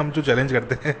दिखाए, हम जो चैलेंज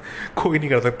करते हैं कोई नहीं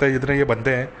कर सकता। जितने ये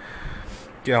बनते हैं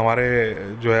कि हमारे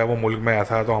जो है वो मुल्क में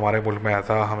ऐसा, तो हमारे मुल्क में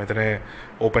ऐसा, हम इतने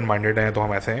ओपन माइंडेड हैं तो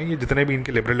हम ऐसे हैं, ये जितने भी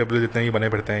इनके लिबरल जितने भी बने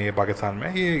फिरते हैं ये पाकिस्तान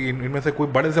में, ये इनमें से कोई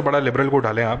बड़े से बड़ा लिबरल को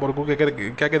उठा लें आप, और कोई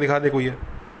क्या क्या दिखा दे, कोई है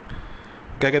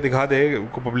क्या क्या दिखा दे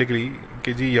को पब्लिकली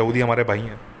कि जी यहूदी हमारे भाई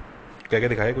हैं, क्या क्या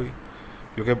दिखाए कोई,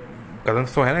 क्योंकि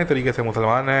कज़न्स तो है ना एक तरीके से,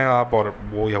 मुसलमान हैं आप और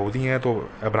वो यहूदी हैं, तो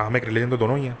अब्राहमिक रिलीजन तो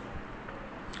दोनों ही हैं।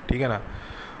 ठीक है ना,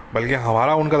 बल्कि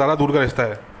हमारा उनका ज़्यादा दूर का रिश्ता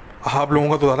है, आप लोगों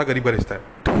का तो ज़्यादा करीब का रिश्ता है।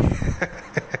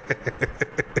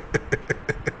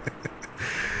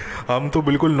 हम तो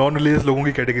बिल्कुल नॉन रिलीजियस लोगों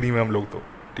की कैटेगरी में हम लोग तो।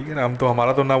 ठीक है ना, हम तो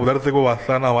हमारा तो ना उधर से कोई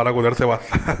वास्ता, ना हमारा उधर से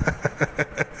वास्ता।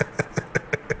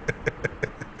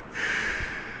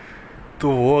 तो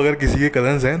वो अगर किसी के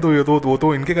कज़न्स हैं तो ये तो वो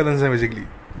तो इनके कज़न्स हैं बेसिकली।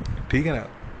 ठीक है ना,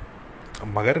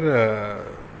 मगर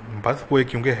बस वो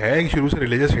क्योंकि है एक शुरू से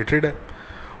रिलीजियस हेट्रेड है,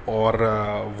 और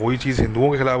वही चीज़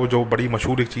हिंदुओं के खिलाफ जो बड़ी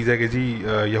मशहूर एक चीज़ है कि जी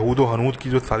यहूद व हनूद की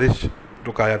जो साजिश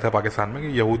जो कहा जाता है पाकिस्तान में,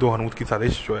 कि यहूद व हनूद की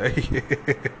साजिश जो है ये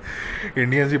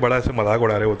इंडियंस भी बड़ा ऐसे मजाक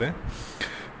उड़ा रहे होते हैं।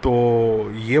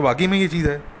 तो ये वाकई में ये चीज़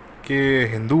है कि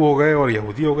हिंदू हो गए और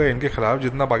यहूदी हो गए, इनके ख़िलाफ़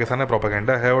जितना पाकिस्तान में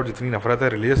प्रोपेगेंडा है और जितनी नफ़रत है,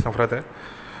 रिलीजियस नफ़रत है।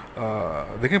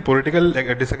 देखें, पॉलिटिकल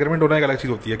डिसएग्रीमेंट होना एक अलग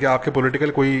चीज़ होती है कि आपके पॉलिटिकल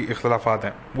कोई इख्तलाफात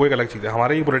हैं, वो एक अलग चीज़ है।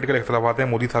 हमारे ही पॉलिटिकल इख्तलाफात हैं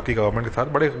मोदी साहब की गवर्नमेंट के साथ,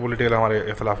 बड़े पॉलिटिकल हमारे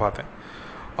इख्तलाफात हैं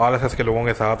आरएसएस के लोगों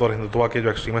के साथ और हिंदुत्व के जो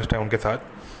एक्सट्रीमिस्ट हैं उनके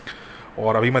साथ।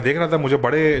 और अभी मैं देख रहा था, मुझे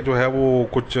बड़े जो है वो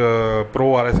कुछ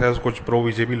प्रो आरएसएस, कुछ प्रो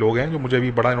बीजेपी लोग हैं जो मुझे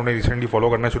भी बड़ा इन्होंने रिसेंटली फॉलो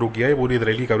करना शुरू किया है पूरी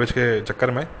इसराइली कवरेज के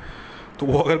चक्कर में। तो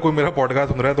वो अगर कोई मेरा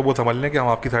पॉडकास्ट सुन रहा है तो वो समझ लें कि हम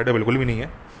आपकी साइड बिल्कुल भी नहीं है,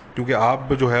 क्योंकि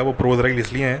आप जो है वो प्रो इसराइल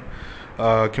इसलिए हैं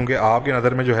क्योंकि आपकी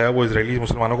नज़र में जो है वो इसराइली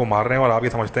मुसलमानों को मार रहे हैं और आप ये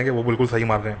समझते हैं कि वो बिल्कुल सही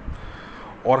मार रहे हैं।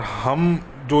 और हम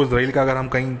जो इसराइल का अगर हम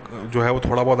कहीं जो है वो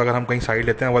थोड़ा बहुत अगर हम कहीं साइड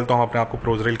लेते हैं, अव्वल तो हम अपने आप को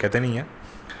प्रो इसराइल कहते नहीं हैं।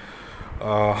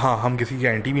 हाँ, हम किसी के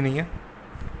एंटी भी नहीं हैं,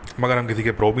 मगर हम किसी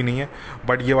के प्रो भी नहीं हैं।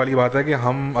 बट ये वाली बात है कि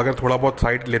हम अगर थोड़ा बहुत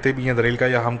साइड लेते भी हैं इसराइल का,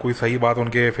 या हम कोई सही बात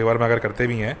उनके फेवर में अगर करते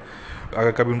भी हैं,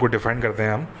 अगर कभी उनको डिफेंड करते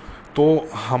हैं हम, तो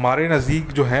हमारे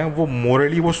नज़दीक जो हैं वो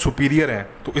मोरली वो सुपीरियर हैं,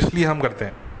 तो इसलिए हम करते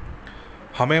हैं।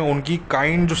 हमें उनकी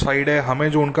काइंड जो साइड है, हमें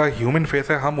जो उनका ह्यूमन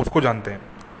फेस है, हम उसको जानते हैं,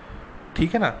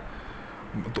 ठीक है ना।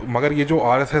 तो मगर ये जो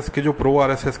आरएसएस के जो प्रो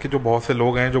आरएसएस के जो बहुत से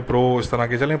लोग हैं, जो प्रो इस तरह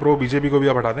के, चलें प्रो बीजेपी को भी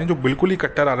आप हटा दें, जो बिल्कुल ही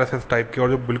कट्टर आरएसएस टाइप के और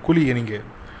जो बिल्कुल ही ये नहीं के,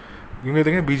 क्योंकि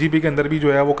देखें बीजेपी के अंदर भी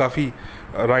जो है वो काफ़ी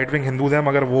राइट विंग हिंदूज हैं,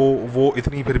 मगर वो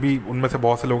इतनी फिर भी उनमें से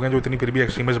बहुत से लोग हैं जो इतनी फिर भी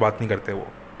एक्सट्रीमिस्ट बात नहीं करते वो,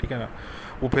 ठीक है ना।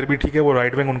 वो फिर भी ठीक है, वो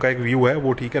राइट विंग उनका एक व्यू है,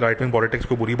 वो ठीक है, राइट विंग पॉलिटिक्स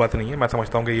कोई बुरी बात नहीं है, मैं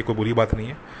समझता हूँ कि ये कोई बुरी बात नहीं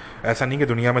है। ऐसा नहीं कि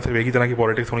दुनिया में सिर्फ एक ही तरह की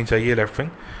पॉलिटिक्स होनी चाहिए, लेफ्ट विंग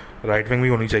राइट विंग भी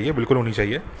होनी चाहिए, बिल्कुल होनी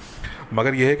चाहिए।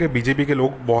 मगर ये है कि बीजेपी के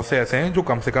लोग बहुत से ऐसे हैं जो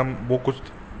कम से कम वो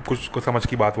कुछ समझ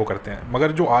की बात वो करते हैं।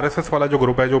 मगर जो आरएसएस वाला जो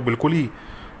ग्रुप है, जो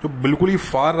बिल्कुल ही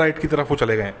फार राइट की तरफ वो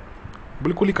चले गए हैं,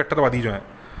 बिल्कुल ही कट्टरवादी जो हैं,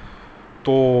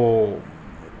 तो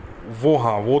वो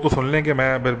हाँ, वो तो सुन लें कि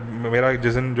मैं मेरा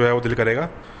जिस दिन जो है वो दिल करेगा,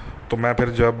 तो मैं फिर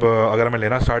जब अगर मैं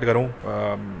लेना स्टार्ट करूँ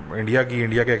इंडिया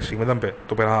के एक्सट्रीमिज़म पे,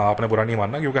 तो फिर हाँ, आपने बुरा नहीं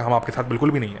मानना, क्योंकि हम आपके साथ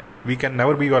बिल्कुल भी नहीं है। We can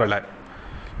never be your ally,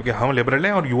 क्योंकि हम लिबरल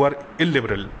हैं और यू आर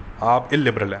इलिबरल, आप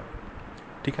इलिबरल हैं,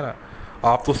 ठीक है ना।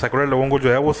 आप तो सेकुलर लोगों को जो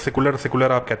है वो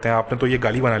सिकुलर आप कहते हैं, आपने तो ये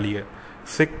गाली बना ली है।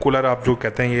 सिकुलर आप जो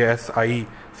कहते हैं, ये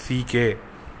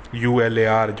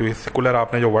SICKULAR, जो ये सिकुलर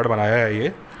आपने जो वर्ड बनाया है,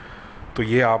 ये तो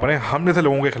ये आपने हम जैसे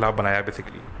लोगों के खिलाफ बनाया है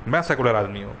बेसिकली। मैं सेकुलर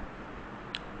आदमी हूँ,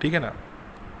 ठीक है ना,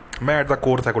 मैं एट द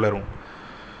कोर सेकुलर हूँ।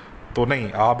 तो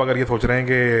नहीं, आप अगर ये सोच रहे हैं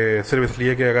कि सिर्फ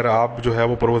इसलिए कि अगर आप जो है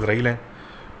वो प्रो इसराइल हैं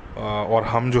और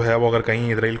हम जो है वो अगर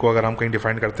कहीं इसराइल को अगर हम कहीं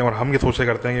डिफाइन करते हैं और हम ये सोच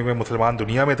करते हैं कि मुसलमान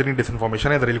दुनिया में इतनी डिसइंफॉर्मेशन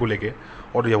है इसराइल को लेके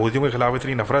और यहूदियों के खिलाफ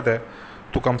इतनी नफरत है,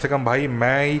 तो कम से कम भाई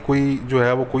मैं ही कोई जो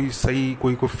है वो कोई सही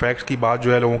कोई फैक्ट्स की बात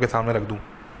जो है लोगों के सामने रख दूँ,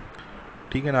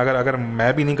 ठीक है ना। अगर अगर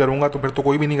मैं भी नहीं करूँगा तो फिर तो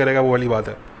कोई भी नहीं करेगा, वो वाली बात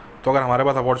है। तो अगर हमारे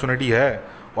पास अपॉर्चुनिटी है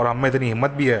और हम में इतनी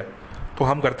हिम्मत भी है तो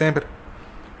हम करते हैं फिर,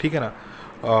 ठीक है ना।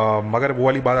 मगर वो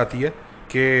वाली बात आती है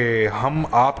कि हम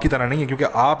आपकी तरह नहीं है, क्योंकि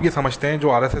आप ये समझते हैं, जो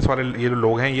आरएसएस वाले ये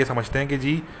लोग हैं, ये समझते हैं कि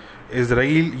जी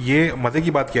इसराइल, ये मज़े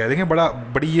की बात क्या है, देखें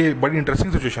बड़ी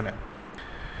इंटरेस्टिंग सिचुएशन है।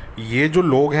 ये जो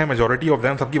लोग हैं, मेजॉरिटी ऑफ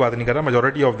देम, सबकी बात नहीं कर रहा,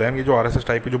 मेजॉरिटी ऑफ देम, ये जो आरएसएस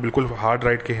टाइप के जो बिल्कुल हार्ड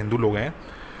राइट के हिंदू लोग हैं,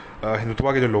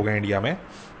 हिंदुत्वा के जो लोग हैं इंडिया में,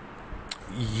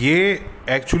 ये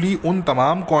एक्चुअली उन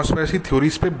तमाम कॉन्स्पिरेसी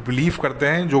थ्योरीज पे बिलीव करते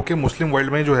हैं जो कि मुस्लिम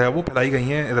वर्ल्ड में जो है वो फैलाई गई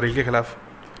हैं इसराइल के ख़िलाफ़,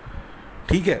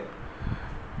 ठीक है।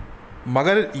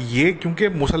 मगर ये क्योंकि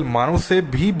मुसलमानों से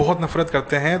भी बहुत नफरत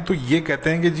करते हैं, तो ये कहते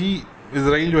हैं कि जी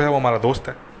इसराइल जो है वो हमारा दोस्त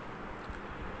है।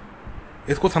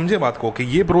 इसको समझे बात को कि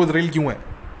ये प्रो इसराइल क्यों है,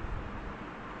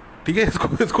 ठीक है,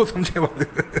 इसको समझे बात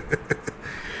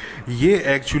ये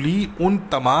एक्चुअली उन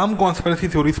तमाम कॉन्स्पिरेसी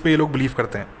थ्योरीज पे ये लोग बिलीव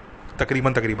करते हैं,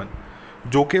 तकरीबन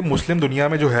जो कि मुस्लिम दुनिया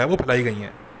में जो है वो फैलाई गई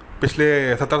हैं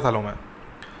पिछले 70 सालों में,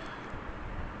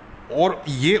 और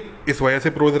ये इस वजह से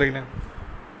प्रो इसराइल हैं।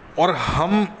 और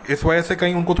हम इस वजह से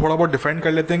कहीं उनको थोड़ा बहुत डिफेंड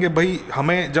कर लेते हैं कि भाई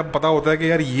हमें जब पता होता है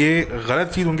कि यार ये गलत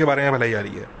चीज़ उनके बारे में फैलाई जा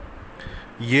रही है,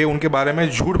 ये उनके बारे में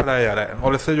झूठ फैलाया जा रहा है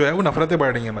और इससे जो है वो नफरतें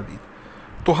बढ़ रही हैं मज़ीद,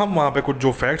 तो हम वहाँ पे कुछ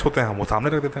जो फैक्ट्स होते हैं हम वो सामने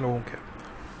रख देते हैं लोगों के,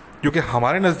 क्योंकि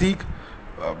हमारे नज़दीक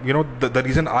the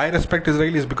reason I respect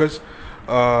Israel is because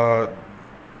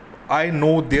I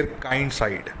know their kind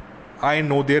side, I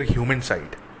know their human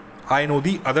side, I know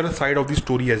the other side of the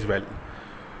story as well.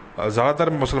 ज़्यादातर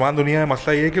मुसलमान दुनिया में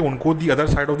मसला ये है कि उनको the other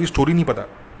side of the story नहीं पता,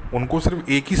 उनको सिर्फ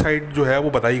एक ही साइड जो है वो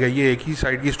बताई गई है, एक ही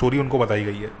साइड की स्टोरी उनको बताई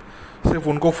गई है, सिर्फ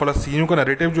उनको फ़लस्तीनियों का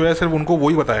नैरेटिव जो है सिर्फ उनको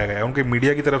वही बताया गया है, उनके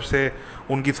मीडिया की तरफ से,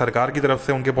 उनकी सरकार की तरफ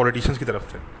से, उनके पॉलिटिशियंस की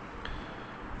तरफ से।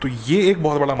 तो ये एक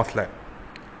बहुत बड़ा मसला है।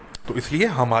 तो इसलिए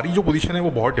हमारी जो पोजीशन है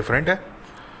वो बहुत डिफरेंट है।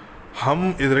 हम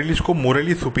इजराइलीज को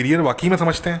मोरली सुपीरियर वाकई में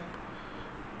समझते हैं,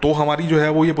 तो हमारी जो है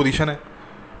वो ये पोजीशन है।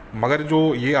 मगर जो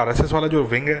ये आरएसएस वाला जो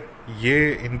विंग है,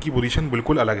 ये इनकी पोजीशन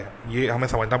बिल्कुल अलग है। ये हमें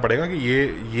समझना पड़ेगा कि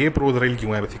ये प्रो इजराइल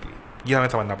क्यों है, बेसिकली ये हमें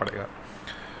समझना पड़ेगा।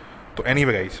 तो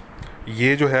एनीवे गाइस,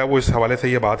 ये जो है वो इस हवाले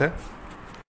से ये बात है।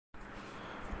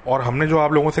 और हमने जो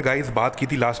आप लोगों से गाइस बात की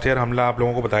थी लास्ट ईयर, हमने आप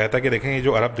लोगों को बताया था कि देखें ये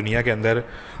जो अरब दुनिया के अंदर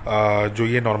जो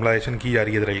ये नॉर्मलाइजेशन की जा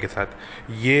रही है इजराइल के साथ,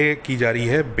 ये की जा रही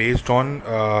है based on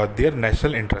their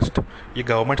national interest. ये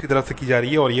गवर्नमेंट की तरफ से की जा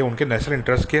रही है और ये उनके नेशनल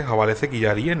इंटरेस्ट के हवाले से की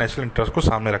जा रही है, नेशनल इंटरेस्ट को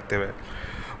सामने रखते हुए।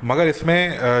 मगर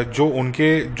इसमें जो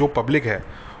उनके जो पब्लिक है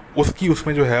उसकी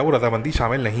उसमें जो है वो रजामंदी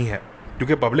शामिल नहीं है,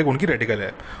 क्योंकि पब्लिक उनकी रेडिकल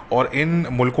है। और इन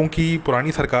मुल्कों की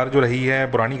पुरानी सरकार जो रही है,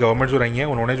 पुरानी गवर्नमेंट जो रही है,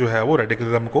 उन्होंने जो है वो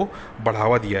रेडिकलिज्म को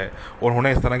बढ़ावा दिया है और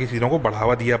उन्होंने इस तरह की चीज़ों को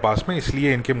बढ़ावा दिया पास में,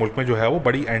 इसलिए इनके मुल्क में जो है वो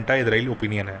बड़ी एंटी इजराइल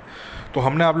ओपिनियन है। तो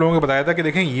हमने आप लोगों को बताया था कि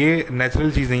देखें ये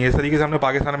नेचुरल चीज़ नहीं है। इस तरीके से हमने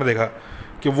पाकिस्तान में देखा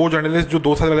कि वो जर्नलिस्ट जो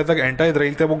 2 साल पहले तक एंटी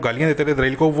इजराइल थे, वो गालियाँ देते थे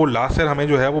इजराइल को, वो लास्ट ईयर हमें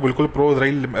जो है वो बिल्कुल प्रो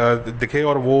इजराइल दिखे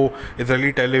और वो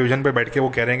इजरायली टेलीविज़न पर बैठ के वो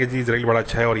कह रहे हैं कि जी इजराइल बड़ा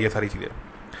अच्छा है और ये सारी चीज़ें।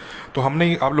 तो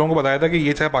हमने आप लोगों को बताया था कि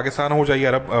ये चाहे पाकिस्तान हो, चाहे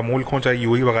अरब मुल्क हो, चाहे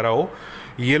यूएई वगैरह हो,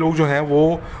 ये लोग जो हैं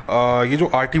वो ये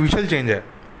जो आर्टिफिशियल चेंज है,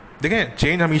 देखें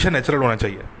चेंज हमेशा नेचुरल होना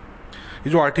चाहिए। ये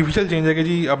जो आर्टिफिशियल चेंज है कि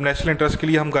जी अब नेशनल इंटरेस्ट के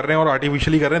लिए हम कर रहे हैं और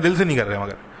आर्टिफिशियली कर रहे हैं, दिल से नहीं कर रहे हैं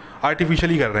मगर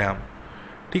आर्टिफिशियली कर रहे हैं हम,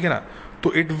 ठीक है ना,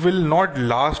 तो it will not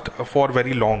last for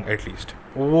very long at least,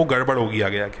 वो गड़बड़ होगी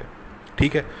आगे आके,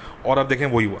 ठीक है। और अब देखें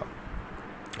वही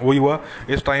हुआ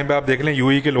इस टाइम पे आप देख लें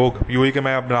यूएई के लोग, यूएई के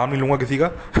मैं अब नाम नहीं लूँगा किसी का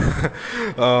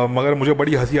मगर मुझे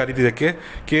बड़ी हंसी आ रही थी देख के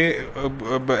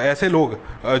कि ऐसे लोग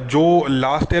जो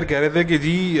लास्ट ईयर कह रहे थे कि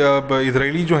जी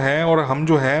इजरायली जो हैं और हम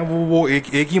जो हैं वो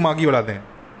एक ही माँ की औलाद हैं।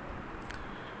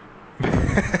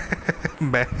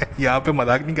 मैं यहाँ पे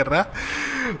मजाक नहीं कर रहा,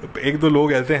 एक दो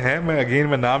लोग ऐसे हैं,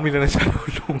 मैं नाम नहीं लेना चाह रहा हूँ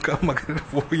लोगों का, मगर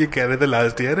वो ये कह रहे थे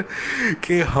लास्ट ईयर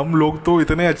कि हम लोग तो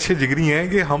इतने अच्छे जिगरी हैं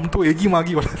कि हम तो एक ही माँ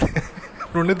की औलाद हैं।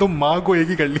 उन्होंने तो माँ को एक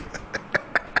ही कर लिया,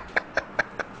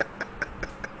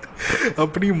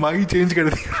 अपनी माँ ही चेंज कर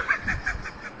दी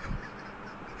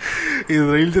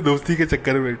इसराइल से दोस्ती के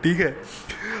चक्कर में, ठीक है।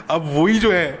 अब वही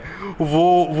जो है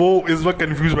वो इस वक्त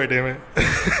कंफ्यूज बैठे हुए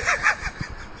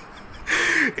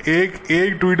एक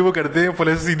एक ट्वीट वो करते हैं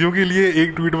फ़लस्तीनियों के लिए,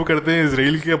 एक ट्वीट वो करते हैं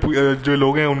इसराइल के जो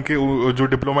लोग हैं उनके जो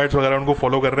डिप्लोमेट्स वगैरह उनको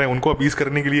फॉलो कर रहे हैं उनको अपीस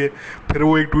करने के लिए, फिर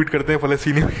वो एक ट्वीट करते हैं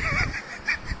फ़लस्तीनियों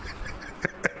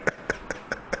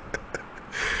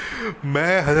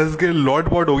मैं हंस के लॉट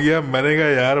पॉट हो गया, मैंने कहा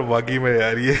यार वाकई में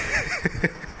यार ये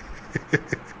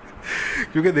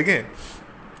क्योंकि देखें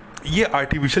ये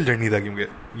आर्टिफिशियल जर्नी था, क्योंकि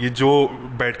ये जो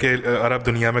बैठ के अरब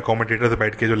दुनिया में कमेंटेटर्स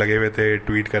बैठ के जो लगे हुए थे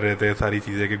ट्वीट कर रहे थे सारी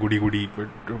चीज़ें कि गुडी गुडी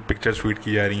पिक्चर्स ट्वीट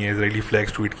की जा रही हैं, इजरायली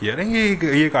फ्लैग्स ट्वीट किए जा रहे हैं,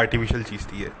 ये एक आर्टिफिशियल चीज़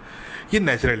थी, ये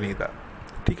नेचुरल नहीं था,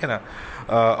 ठीक है ना।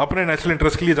 अपने नेशनल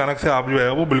इंटरेस्ट के लिए अचानक से आप जो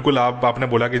है वो बिल्कुल आपने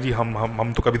बोला कि जी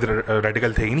हम तो कभी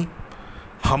रेडिकल थे ही नहीं,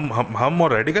 हम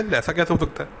और रेडिकल ऐसा कैसे हो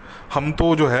सकता है, हम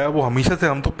तो जो है वो हमेशा से,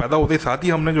 हम तो पैदा होते साथ ही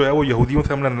हमने जो है वो यहूदियों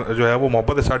से हमने जो है वो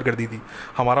मोहब्बत स्टार्ट कर दी थी,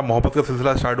 हमारा मोहब्बत का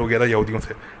सिलसिला स्टार्ट हो गया था यहूदियों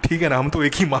से, ठीक है ना, हम तो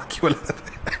एक ही माँ की औलाद है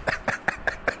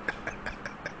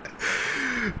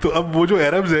तो अब वो जो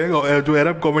अरब्स हैं, जो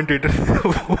अरब कमेंटेटर हैं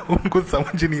उनको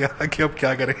समझ नहीं आया कि अब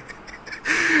क्या करें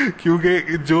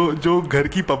क्योंकि जो घर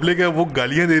की पब्लिक है वो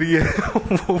गालियां दे रही है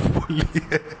वो बोल रही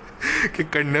है कि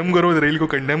कंडेम करो इसराइल को,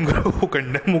 कंडेम करो, वो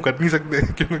कंडेम वो कर नहीं सकते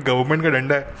क्योंकि गवर्नमेंट का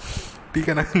डंडा है, ठीक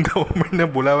है ना। गवर्नमेंट ने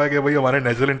बोला हुआ है कि भाई हमारे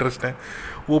नेशनल इंटरेस्ट हैं,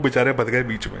 वो बेचारे बच गए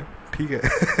बीच में, ठीक है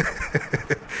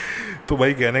तो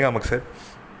भाई कहने का मकसद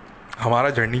हमारा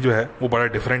जर्नी जो है वो बड़ा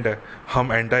डिफरेंट है।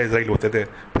 हम एंटा इसराइल होते थे,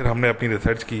 फिर हमने अपनी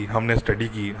रिसर्च की, हमने स्टडी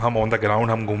की, हम ऑन द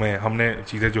ग्राउंड हम घूमे, हमने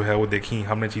चीज़ें जो है वो देखी,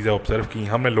 हमने चीज़ें ऑब्जर्व की,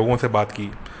 हमने लोगों से बात की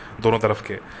दोनों तरफ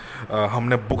के,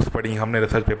 हमने बुक्स पढ़ी, हमने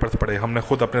रिसर्च पेपर्स पढ़े, हमने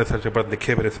खुद अपने रिसर्च पेपर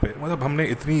लिखे फिर इस पर, मतलब हमने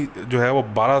इतनी जो है वो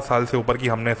 12 साल से ऊपर की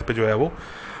हमने इस पर जो है वो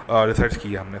रिसर्च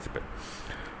की है हमने इस पर।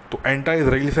 तो एंटा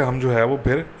इसराइल से हम जो है वो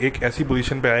फिर एक ऐसी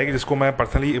पोजीशन पे आए कि जिसको मैं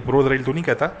पर्सनली प्रो इसराइल तो नहीं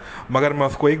कहता, मगर मैं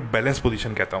उसको एक बैलेंस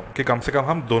पोजीशन कहता हूँ कि कम से कम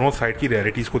हम दोनों साइड की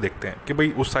रियलिटीज़ को देखते हैं कि भाई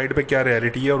उस साइड पे क्या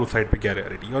रियलिटी है और उस साइड पे क्या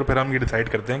रियलिटी है, और फिर हम ये डिसाइड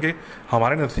करते हैं कि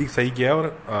हमारे नज़दीक सही क्या है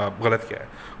और गलत क्या है।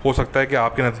 हो सकता है कि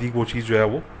आपके नज़दीक वो चीज़ जो है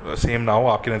वो सेम ना हो,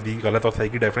 आपके नज़दीक गलत और सही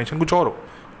की डेफिनेशन कुछ और हो,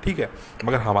 ठीक है,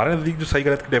 मगर हमारे नज़दीक जो सही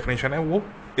गलत की डेफिनेशन है वो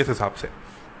इस हिसाब से।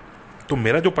 तो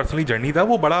मेरा जो पर्सनली जर्नी था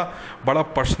वो बड़ा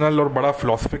पर्सनल और बड़ा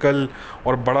फ़िलासफ़िकल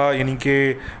और बड़ा यानी कि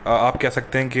आप कह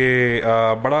सकते हैं कि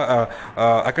बड़ा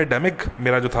एकेडमिक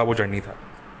मेरा जो था वो जर्नी था,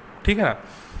 ठीक है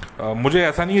ना। मुझे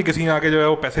ऐसा नहीं है किसी ने आके जो है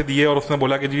वो पैसे दिए और उसने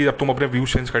बोला कि जी अब तुम अपने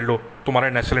व्यूज़ चेंज कर लो,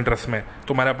 तुम्हारे नेशनल इंटरेस्ट में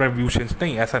तो मैंने अपने व्यूज़ चेंज,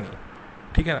 नहीं ऐसा नहीं,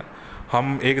 ठीक है ना।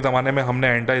 हम एक ज़माने में हमने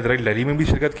एंटा इसराइल रैली में भी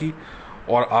शिरकत की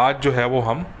और आज जो है वो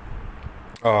हम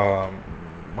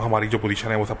हमारी जो पोजीशन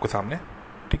है वो सबके सामने,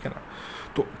 ठीक है ना।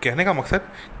 तो कहने का मकसद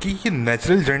कि ये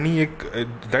नेचुरल जर्नी एक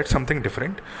दैट समथिंग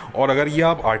डिफरेंट, और अगर ये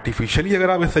आप आर्टिफिशियली अगर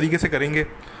आप इस तरीके से करेंगे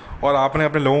और आपने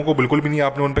अपने लोगों को बिल्कुल भी नहीं,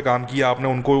 आपने उन पे काम किया, आपने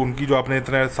उनको उनकी जो आपने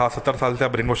इतने 60-70 साल से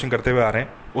आप ब्रेन वॉशिंग करते हुए आ रहे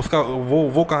हैं उसका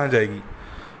वो कहाँ जाएगी।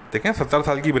 देखें 70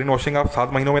 साल की ब्रेन वॉशिंग आप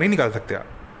 7 महीनों में नहीं निकाल सकते आप।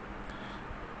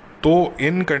 तो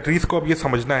इन कंट्रीज़ को अब ये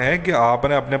समझना है कि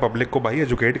आपने अपने पब्लिक को भाई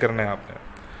एजुकेट करना है, आपने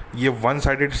ये वन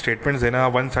साइडेड स्टेटमेंट्स देना,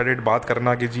 वन साइडेड बात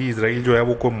करना कि जी इसराइल जो है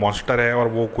वो कोई मॉन्स्टर है और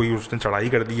वो कोई उसने चढ़ाई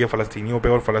कर दी है फ़लस्तीनियों पे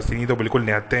और फ़लस्तीनी तो बिल्कुल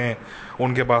निहत्ते हैं,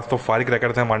 उनके पास तो फारिग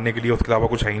रैकेट्स हैं मारने के लिए, उसके अलावा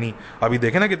कुछ है ही नहीं। अभी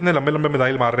देखें ना कितने लंबे लंबे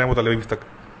मिसाइल मार रहे हैं वो तल अवीव तक,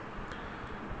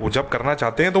 वो जब करना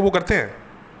चाहते हैं तो वो करते हैं,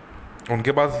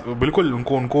 उनके पास बिल्कुल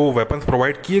उनको वेपन्स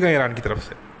प्रोवाइड किए गए ईरान की तरफ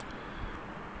से।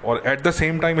 और एट द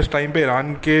सेम टाइम इस टाइम पे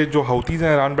ईरान के जो हौतीज़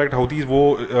हैं, ईरान बैक्ड हौतीज़,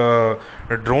 वो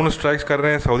ड्रोन स्ट्राइक्स कर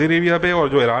रहे हैं सऊदी अरेबिया पे, और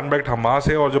जो ईरान बैक्ड हमास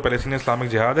है और जो पैलेस्टीनी इस्लामिक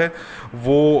जिहाद है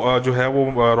वो जो है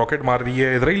वो रॉकेट मार रही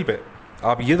है इसराइल पे।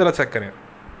 आप ये ज़रा चेक करें,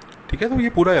 ठीक है। तो ये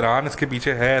पूरा ईरान इसके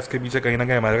पीछे है, इसके पीछे कहीं ना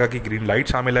कहीं अमेरिका की ग्रीन लाइट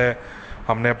शामिल है,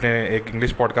 हमने अपने एक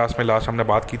इंग्लिश पॉडकास्ट में लास्ट हमने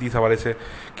बात की थी इस हवाले से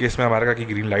कि इसमें अमेरिका की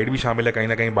ग्रीन लाइट भी शामिल है, कहीं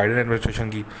ना कहीं बाइडेन एडमिनिस्ट्रेशन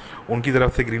की उनकी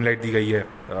तरफ से ग्रीन लाइट दी गई है।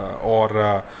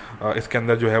 और इसके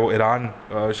अंदर जो है वो ईरान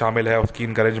शामिल है, उसकी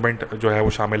इंकरेजमेंट जो है वो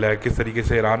शामिल है, किस तरीके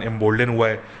से ईरान एम्बोल्डन हुआ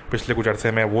है पिछले कुछ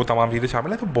अरसे में, वो तमाम चीज़ें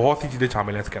शामिल है। तो बहुत सी चीज़ें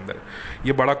शामिल हैं इसके अंदर।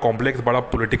 ये बड़ा कॉम्प्लेक्स, बड़ा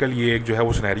पॉलिटिकल ये एक जो है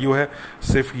वो सिनेरियो है।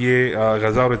 सिर्फ ये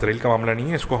गज़ा और इसराइल का मामला नहीं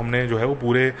है, इसको हमने जो है वो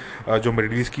पूरे जो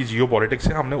मिडिल ईस्ट की जियो पॉलिटिक्स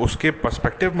है, हमने उसके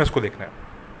पर्सपेक्टिव में इसको देखना है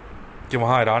कि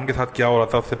वहाँ ईरान के साथ क्या हो रहा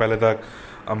था उससे पहले तक,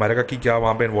 अमेरिका की क्या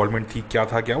वहाँ पे इन्वॉल्वमेंट थी, क्या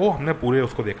था क्या, वो हमने पूरे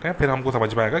उसको देखना है। फिर हमको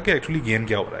समझ में आएगा कि एक्चुअली गेम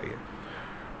क्या हो रहा है ये।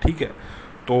 ठीक है,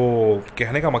 तो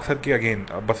कहने का मकसद कि अगेन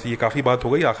बस ये काफ़ी बात हो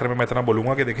गई। आखिर में मैं इतना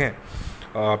बोलूँगा कि देखें,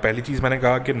 पहली चीज़ मैंने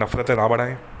कहा कि नफ़रतें ना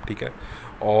बढ़ाएं, ठीक है,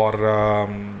 और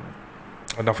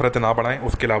नफ़रतें ना बढ़ाएं।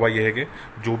 उसके अलावा ये है कि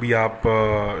जो भी आप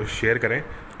शेयर करें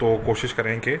तो कोशिश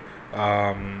करें कि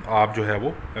आप जो है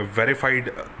वो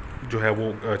वेरीफाइड जो है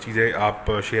वो चीज़ें आप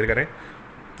शेयर करें,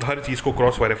 हर चीज़ को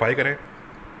क्रॉस वेरीफाई करें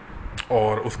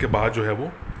और उसके बाद जो है वो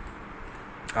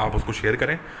आप उसको शेयर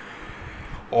करें।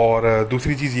 और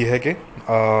दूसरी चीज़ ये है कि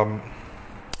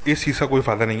इस चीज़ का कोई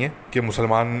फ़ायदा नहीं है कि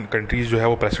मुसलमान कंट्रीज़ जो है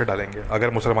वो प्रेशर डालेंगे। अगर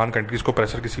मुसलमान कंट्रीज़ को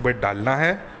प्रेशर किसी पर डालना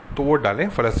है तो वो डालें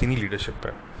फ़लस्तीनी लीडरशिप पे।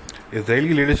 इसराइल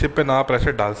की लीडरशिप पे ना आप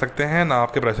प्रेशर डाल सकते हैं, ना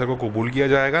आपके प्रेशर को कबूल किया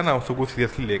जाएगा, ना उसको कोई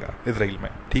सीरियसली लेगा इसराइल में,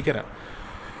 ठीक है ना।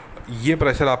 ये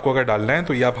प्रेशर आपको अगर डालना है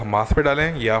तो ये आप हमास पे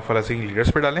डालें या फ़लस्तीनी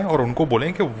लीडर्स पे डालें और उनको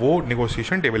बोलें कि वो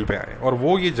नेगोशिएशन टेबल पे आएँ और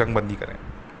वो ये जंग बंदी करें,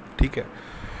 ठीक है।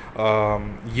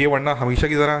 ये वरना हमेशा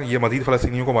की तरह ये मज़ीद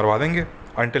फ़लस्तीनियों को मरवा देंगे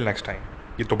अनटिल नेक्स्ट टाइम।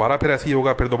 ये दोबारा फिर ऐसे ही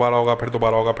होगा, फिर दोबारा होगा, फिर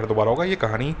दोबारा होगा, फिर दोबारा होगा। ये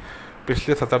कहानी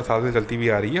पिछले 70 साल से चलती हुई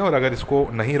आ रही है और अगर इसको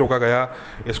नहीं रोका गया,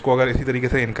 इसको अगर इसी तरीके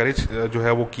से इनकरेज जो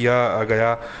है वो किया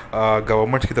गया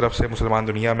गवर्नमेंट्स की तरफ से मुसलमान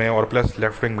दुनिया में और प्लस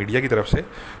लेफ्ट विंग मीडिया की तरफ से,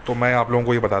 तो मैं आप लोगों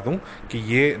को ये बता दूं कि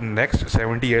ये नेक्स्ट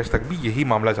 70 ईयर्स तक भी यही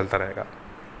मामला चलता रहेगा,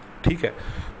 ठीक है।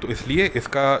 तो इसलिए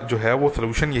इसका जो है वो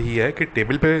सलूशन यही है कि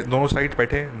टेबल पे दोनों साइड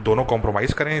बैठे, दोनों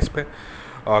कॉम्प्रोमाइज़ करें। इस पर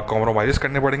कॉम्प्रोमाइज़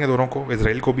करने पड़ेंगे दोनों को,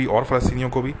 इसराइल को भी और फ़लस्तीनियों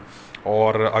को भी।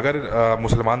 और अगर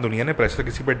मुसलमान दुनिया ने प्रेशर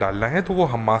किसी पे डालना है तो वो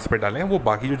हमास पे डालें, वो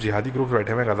बाकी जो जिहादी ग्रुप्स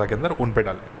बैठे हुए हैं गज़ा के अंदर उन पे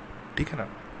डालें, ठीक है ना।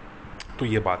 तो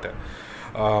ये बात है।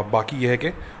 बाकी ये है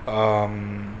कि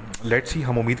लेट्स सी,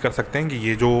 हम उम्मीद कर सकते हैं कि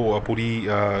ये जो पूरी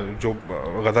जो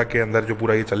गज़ा के अंदर जो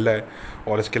पूरा ये चल रहा है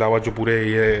और इसके अलावा जो पूरे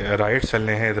ये राइट्स चल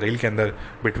रहे हैं इसराइल के अंदर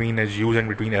between Jews and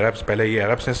between Arabs, पहले ये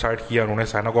अरब्स ने स्टार्ट किया, उन्होंने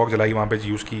सिनागॉग जलाई वहाँ पे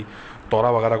ज्यूज़ की, तौरा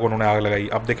वगैरह को उन्होंने आग लगाई।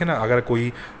 अब देखें ना, अगर कोई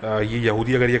ये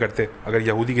यहूदी अगर ये करते, अगर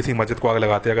यहूदी किसी मस्जिद को आग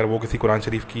लगाते, अगर वो किसी कुरान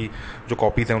शरीफ की जो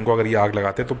कॉपीज़ हैं उनको अगर ये आग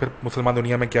लगाते तो फिर मुसलमान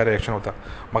दुनिया में क्या रिएक्शन होता।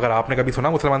 मगर आपने कभी सुना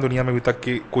मुसलमान दुनिया में अभी तक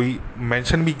कि कोई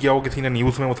मेंशन भी किया हो किसी ने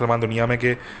न्यूज़ में मुसलमान दुनिया में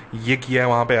कि ये किया है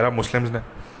वहाँ पे अरब मुस्लिम्स ने,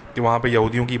 कि वहाँ पे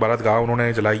यहूदियों की इबादत गाह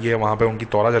उन्होंने जलाई है, वहाँ पे उनकी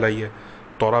तौरा जलाई है।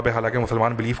 तौरा पे हालांकि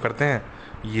मुसलमान बिलीव करते हैं,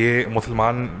 ये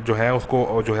मुसलमान जो है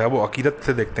उसको जो है वो अकीदत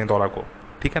से देखते हैं तौरा को,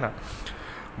 ठीक है ना।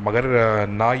 मगर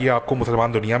ना ये आपको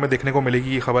मुसलमान दुनिया में देखने को मिलेगी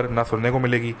ये खबर, ना सुनने को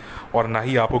मिलेगी, और ना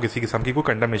ही आपको किसी किस्म की कोई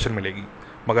कंडमनेशन मिलेगी।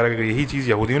 मगर अगर यही चीज़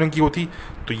यहूदियों ने की होती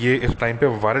तो ये इस टाइम पे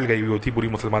वायरल गई हुई होती पूरी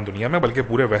मुसलमान दुनिया में, बल्कि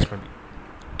पूरे वेस्ट में भी,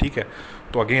 ठीक है।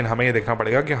 तो अगेन हमें ये देखना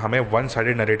पड़ेगा कि हमें वन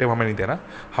साइडेड नैरेटिव हमें नहीं देना,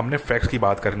 हमने फैक्ट्स की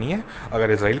बात करनी है।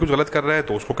 अगर इसराइल कुछ गलत कर रहा है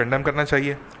तो उसको कंडेम करना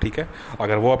चाहिए, ठीक है।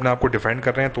 अगर वो अपने आप को डिफेंड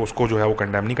कर रहे हैं तो उसको जो है वो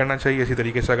कंडेम नहीं करना चाहिए। इसी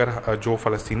तरीके से अगर जो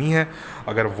फ़लस्तीनी है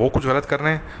अगर वो कुछ गलत कर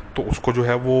रहे हैं तो उसको जो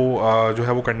है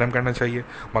वो कंडेम करना चाहिए।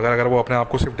 मगर अगर वो अपने आप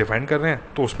को सिर्फ डिफेंड कर रहे हैं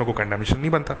तो उसमें कोई कंडेमेशन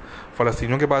नहीं बनता।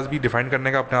 फ़लस्तीनियों के पास भी डिफेंड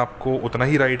करने का अपने आप को उतना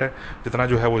ही राइट है जितना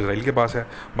जो है वो इसराइल के पास है।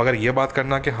 मगर ये बात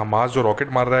करना कि हमास जो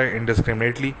रॉकेट मार रहा है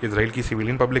इनडिस्क्रिमिनेटली इसराइल की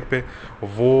सिविलियन पब्लिक पे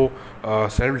वो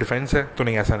सेल्फ डिफेंस है, तो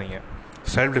नहीं, ऐसा नहीं है।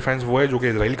 सेल्फ डिफेंस वो है जो कि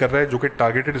इसराइल कर रहा है, जो कि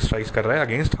टारगेटेड स्ट्राइक्स कर रहा है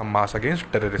against Hamas, against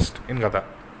terrorist in Gaza.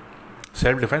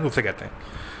 Self defence उसे कहते हैं।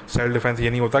 सेल्फ डिफेंस ये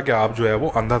नहीं होता कि आप जो है वो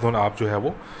अंधाधुन आप जो है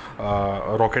वो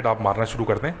रॉकेट आप मारना शुरू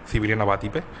कर दें सिविलियन आबादी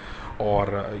पे,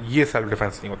 और ये सेल्फ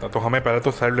डिफेंस नहीं होता। तो हमें पहले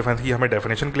तो सेल्फ डिफेंस की हमें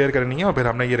डेफिनेशन क्लियर करनी है और फिर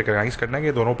हमने ये रिकॉग्नाइज़ करना है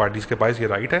कि दोनों पार्टीज़ के पास ये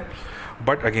राइट है।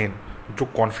 बट अगेन जो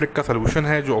कॉन्फ्लिक्ट का सलूशन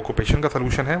है, जो ऑक्यूपेशन का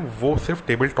सलूशन है, वो सिर्फ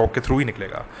टेबल टॉक के थ्रू ही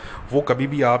निकलेगा। वो कभी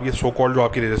भी आप ये सो कॉल्ड जो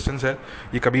आपकी रेजिस्टेंस है,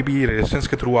 ये कभी भी रेजिस्टेंस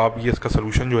के थ्रू आप ये इसका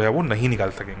सलूशन जो है वो नहीं निकाल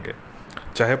सकेंगे।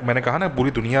 चाहे मैंने कहा ना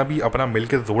पूरी दुनिया भी अपना मिल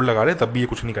के जोर लगा रहे तब भी ये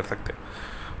कुछ नहीं कर सकते।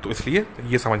 तो इसलिए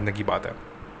ये समझने की बात है।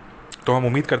 तो हम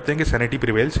उम्मीद करते हैं कि sanity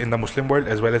prevails in the Muslim world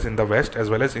as well as in the West as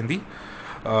well as in the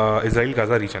Israel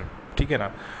Gaza region, ठीक है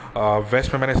ना।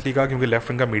 वेस्ट में मैंने इसलिए कहा क्योंकि लेफ्ट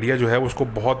विंग का मीडिया जो है उसको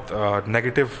बहुत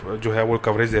नेगेटिव जो है वो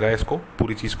कवरेज दे रहा है इसको,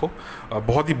 पूरी चीज़ को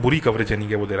बहुत ही बुरी कवरेज यानी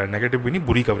कि वो दे रहा है, नेगेटिव भी नहीं,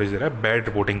 बुरी कवरेज दे रहा है, बैड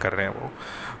रिपोर्टिंग कर रहे हैं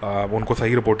वो उनको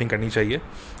सही रिपोर्टिंग करनी चाहिए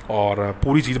और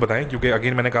पूरी चीज़ बताएं, क्योंकि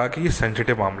अगेन मैंने कहा कि ये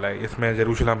सेंसिटिव मामला है, इसमें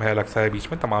जेरूशलम है, अक्सा है,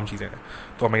 बीच में तमाम चीज़ें हैं,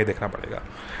 तो हमें ये देखना पड़ेगा।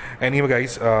 एनीवे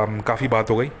गाइस, काफ़ी बात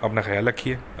हो गई, अपना ख्याल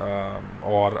रखिए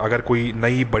और अगर कोई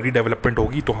नई बड़ी डेवलपमेंट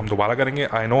होगी तो हम दोबारा करेंगे।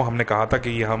 आई नो हमने कहा था कि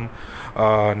ये हम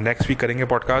नेक्स्ट वीक करेंगे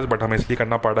पॉडकास्ट, बट हमें इसलिए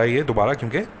करना पड़ रहा है ये दोबारा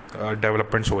क्योंकि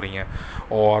डेवलपमेंट्स हो रही हैं।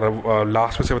 और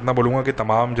लास्ट में से इतना बोलूँगा कि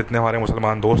तमाम जितने हमारे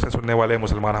मुसलमान दोस्त हैं सुनने वाले,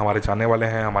 मुसलमान हमारे जानने वाले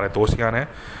हैं, हमारे दोस्त यान हैं,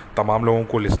 तमाम लोगों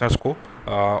को, लिसनर्स को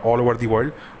all over the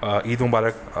world Eid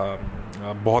मुबारक।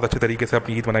 बहुत अच्छे तरीके से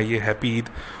अपनी ईद मनाइए, हैप्पी ईद,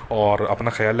 और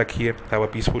अपना ख्याल रखिए, हैव अ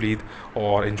पीसफुल ईद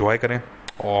और इन्जॉय करें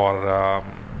और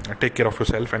take care of your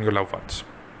self and your love ones.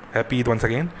 Happy Eid once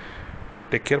again,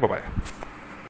 take care, bye bye.